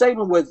did a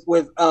segment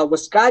with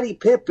Scottie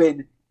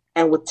Pippen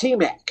and with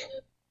T-Mac.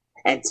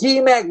 And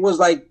T-Mac was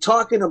like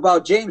talking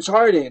about James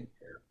Harden,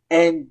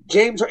 and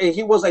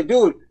he was like,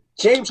 dude,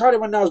 James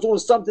Harden right now is doing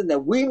something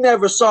that we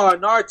never saw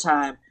in our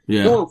time.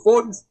 Yeah.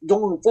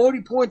 Doing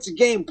 40 points a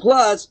game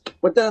plus,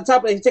 but then on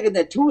top of that, he's taking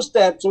that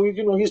 2-step, so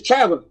he's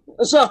traveling.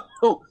 So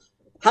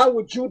how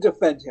would you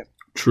defend him?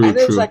 True. And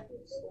it was like,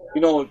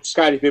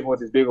 Scottie Pippen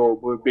with his big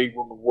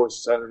woman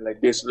voice sounding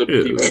like this. He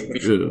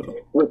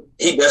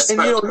does sound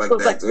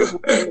like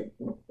that,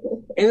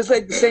 and it's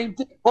like the same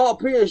thing. Paul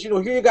Pierce,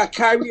 here you got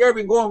Kyrie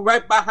Irving going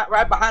right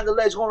behind the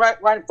legs, going right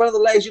in front of the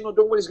legs, doing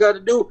what he's got to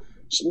do,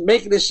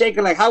 making it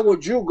shaking. Like, how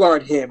would you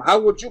guard him?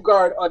 How would you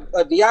guard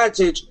a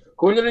Deontay,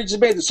 who literally just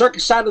made the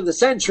circus shot of the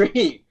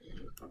century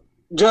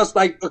just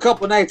like a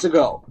couple nights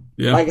ago?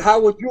 Yeah. Like, how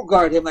would you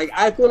guard him? Like,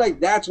 I feel like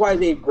that's why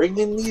they bring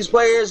in these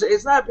players.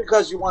 It's not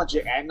because you want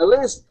your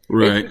analyst.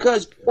 Right. It's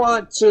because you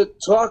want to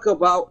talk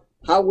about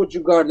how would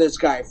you guard this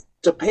guy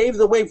to pave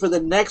the way for the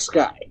next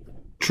guy.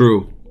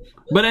 True.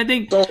 But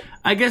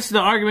I guess the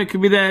argument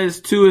could be that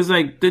is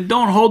like they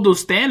don't hold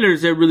those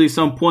standards at really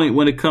some point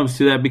when it comes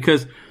to that,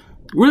 because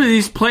really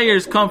these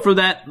players come for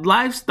that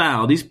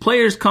lifestyle. These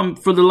players come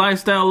for the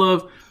lifestyle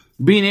of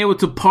being able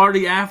to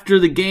party after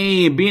the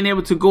game, being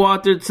able to go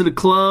out there to the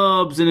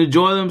clubs and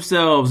enjoy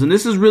themselves. And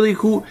this is really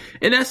who,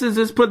 in essence,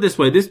 let's put it this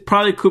way. This is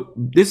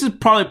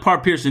probably Paul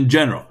Pierce in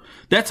general.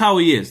 That's how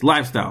he is,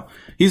 lifestyle.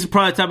 He's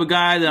probably the type of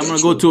guy that I'm going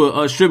to go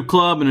to a strip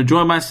club and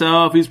enjoy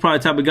myself. He's probably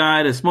the type of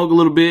guy that smoke a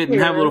little bit and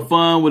have a little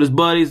fun with his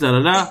buddies,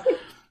 da-da-da.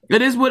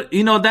 It is what,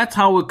 that's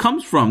how it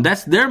comes from.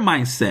 That's their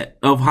mindset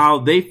of how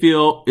they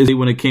feel is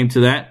when it came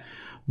to that.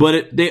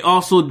 But they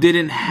also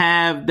didn't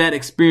have that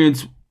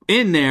experience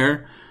in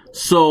there.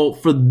 So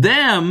for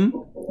them,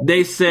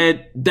 they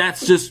said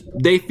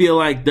they feel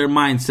like their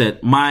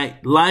mindset. My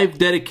life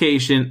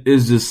dedication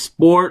is the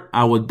sport.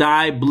 I will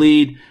die,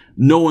 bleed,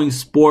 knowing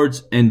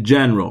sports in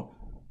general.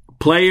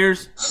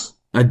 Players,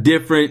 a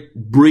different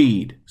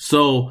breed.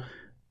 So,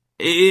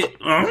 hey,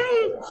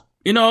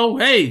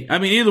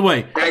 either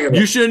way,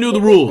 you should have knew the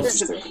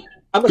rules.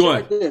 I'm going to say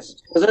like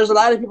this, because there's a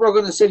lot of people who are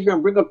going to sit here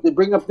and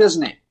bring up this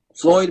name.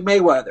 Floyd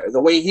Mayweather,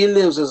 the way he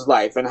lives his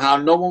life, and how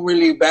no one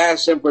really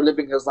bashed him for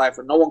living his life,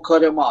 and no one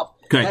cut him off.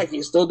 Okay. Heck,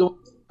 he's still doing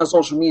it on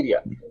social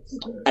media.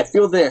 I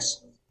feel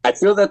this. I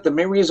feel that the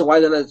main reason why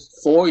they let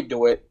Floyd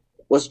do it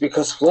was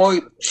because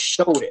Floyd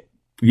showed it.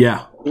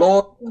 Yeah.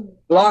 Floyd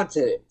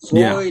flaunted it.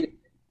 Floyd,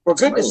 for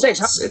goodness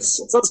sakes, it's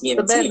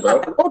TNT,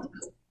 bro.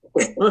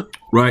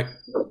 Right.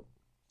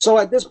 So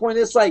at this point,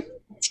 it's like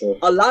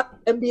a lot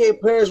of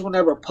NBA players were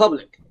never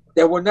public.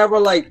 They were never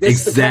like,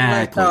 this is the kind of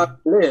lifestyle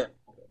I live.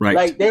 Right.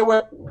 Like, they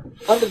were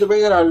under the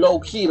radar, low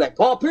key. Like,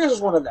 Paul Pierce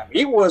was one of them.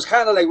 He was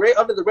kind of like right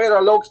under the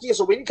radar, low key.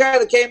 So when he kind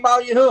of came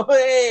out,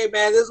 hey,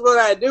 man, this is what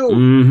I do.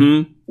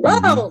 Mm-hmm. Wow.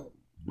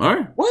 Mm-hmm. All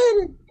right.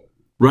 What?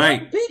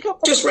 Right.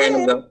 Just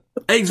random, though.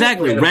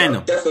 Exactly.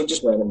 Random. Definitely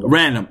just random.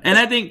 Random. And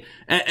I think,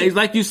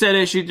 like you said,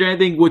 I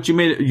think what you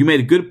made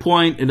a good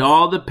point. It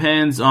all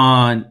depends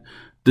on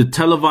the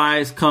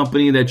televised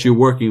company that you're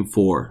working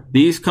for.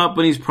 These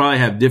companies probably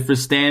have different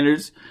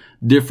standards,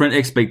 different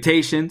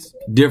expectations,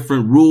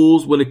 different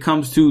rules when it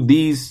comes to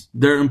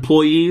their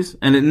employees.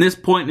 And in this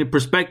point in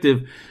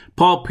perspective,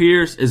 Paul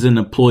Pierce is an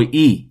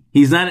employee.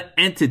 He's not an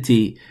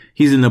entity.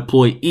 He's an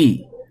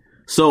employee.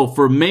 So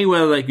for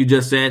Mayweather, like you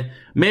just said,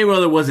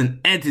 Mayweather was an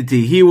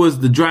entity. He was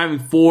the driving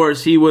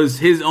force. He was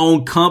his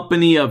own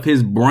company of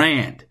his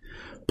brand.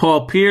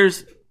 Paul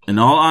Pierce, in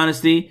all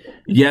honesty,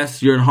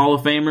 yes, you're a Hall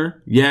of Famer.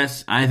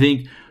 Yes, I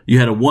think you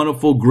had a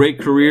wonderful, great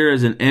career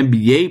as an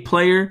NBA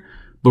player.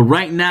 But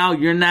right now,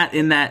 you're not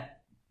in that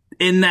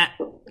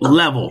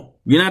level.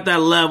 You're not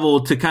that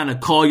level to kind of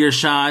call your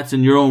shots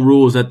and your own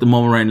rules at the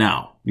moment right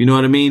now. You know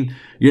what I mean?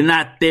 You're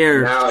not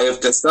there. Now,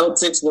 if the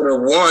Celtics would have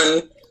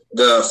won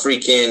the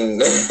freaking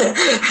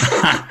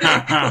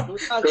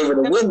they would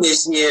have won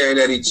this year and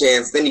any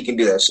chance, then you can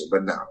do that shit.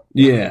 But no.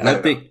 Yeah, I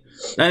think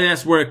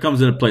that's where it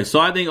comes into play.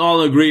 So I think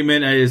all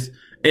agreement is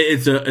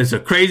it's a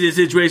crazy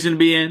situation to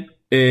be in.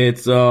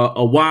 It's a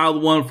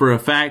wild one for a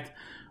fact.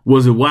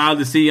 Was it wild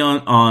to see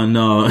on on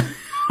our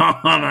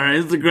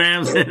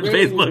Instagrams and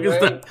Facebook and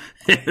stuff?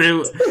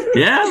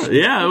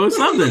 Yeah, it was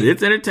something.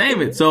 It's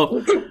entertainment.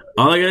 So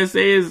all I gotta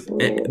say is,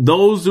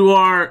 those who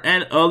are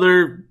at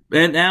other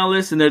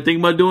analysts and they're thinking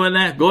about doing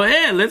that, go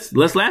ahead.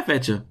 Let's laugh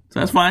at you.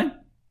 That's fine.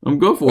 I'm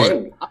good for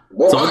it.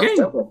 It's all game.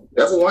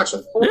 Definitely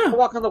watching. Yeah.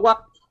 Walk on the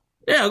walk.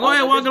 Yeah, go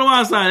ahead, walk on the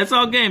wild side. It's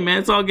all game, man.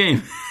 It's all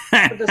game.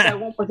 Just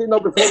one more thing though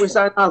before we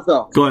sign off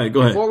though. Go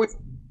ahead.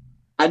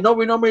 I know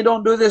we normally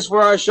don't do this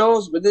for our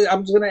shows, but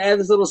I'm just going to add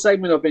this little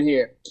segment up in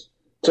here.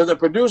 To the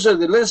producer,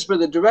 the listener,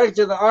 the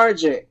director, the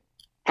RJ,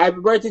 happy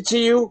birthday to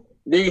you.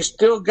 You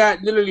still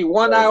got literally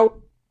 1 hour,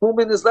 2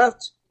 minutes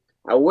left.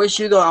 I wish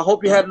you, though, I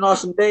hope you had an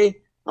awesome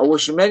day. I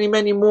wish you many,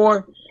 many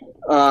more.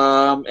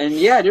 And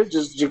yeah, dude,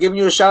 just giving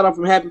you a shout out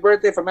from happy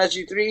birthday from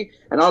SG3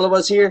 and all of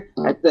us here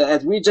at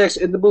ReJects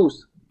in the booth.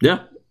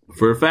 Yeah,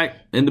 for a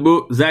fact. In the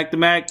booth. Zach the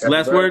Mac, happy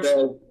last birthday.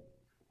 words.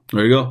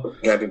 There you go.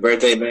 Happy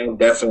birthday, man.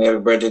 Definitely happy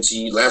birthday to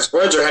you. Last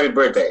words or happy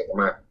birthday? Come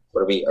on.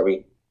 What are we?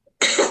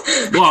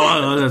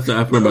 Well, that's what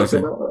I'm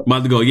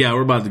about to go. Yeah,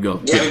 we're about to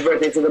go. Yeah, happy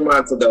birthday to the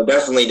monster, though.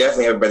 Definitely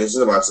happy birthday to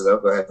the monster, though.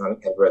 Go ahead, honey.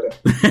 Happy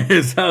birthday.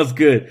 It sounds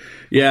good.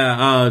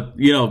 Yeah,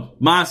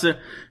 monster,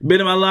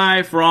 been in my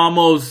life for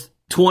almost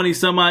 20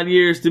 some odd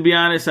years, to be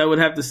honest. I would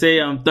have to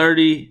say I'm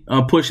 30.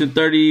 I'm pushing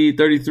 30,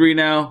 33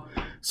 now.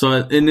 So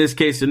in this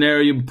case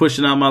scenario, you've been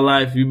pushing on my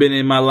life. You've been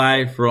in my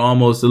life for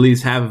almost at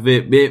least half of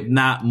it, if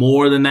not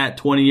more than that,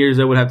 20 years,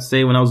 I would have to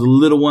say. When I was a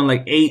little one,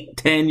 like 8,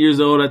 10 years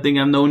old, I think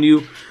I've known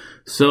you.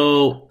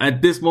 So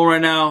at this moment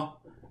right now,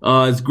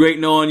 it's great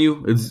knowing you.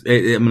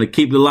 I'm going to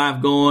keep the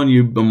life going.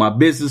 You're my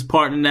business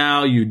partner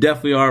now. You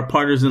definitely are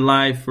partners in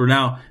life for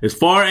now. As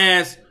far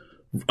as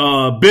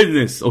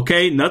business,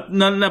 okay?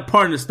 None of that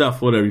partner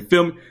stuff, whatever. You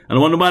feel me? I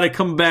don't want nobody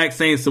coming back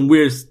saying some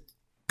weird,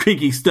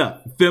 kinky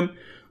stuff. You feel me?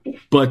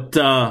 But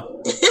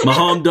my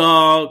home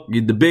dog,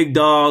 you're the big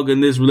dog in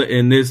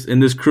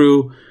this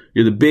crew.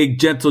 You're the big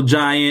gentle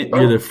giant.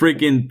 You're the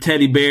freaking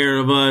teddy bear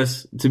of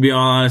us, to be all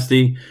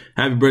honesty.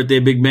 Happy birthday,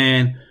 big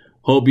man.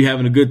 Hope you're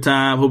having a good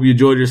time. Hope you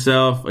enjoyed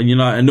yourself.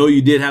 And I know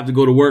you did have to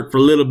go to work for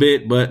a little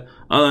bit, but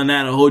other than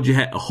that, I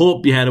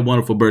hope you had a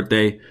wonderful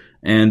birthday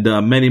and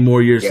many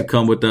more years to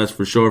come with us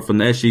for sure. From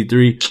the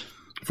SG3,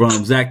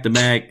 from Zach the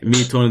Mac,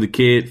 me, Tony the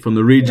Kid, from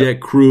the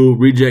ReJect crew,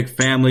 ReJect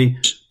family.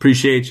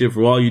 Appreciate you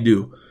for all you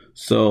do.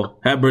 So,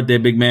 happy birthday,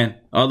 big man.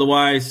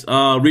 Otherwise,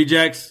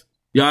 ReJects,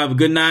 y'all have a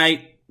good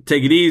night.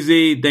 Take it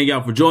easy. Thank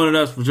y'all for joining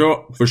us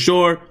for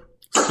sure.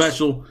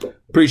 Special.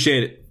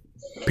 Appreciate it.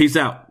 Peace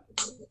out.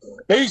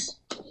 Peace.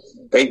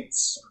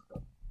 Thanks.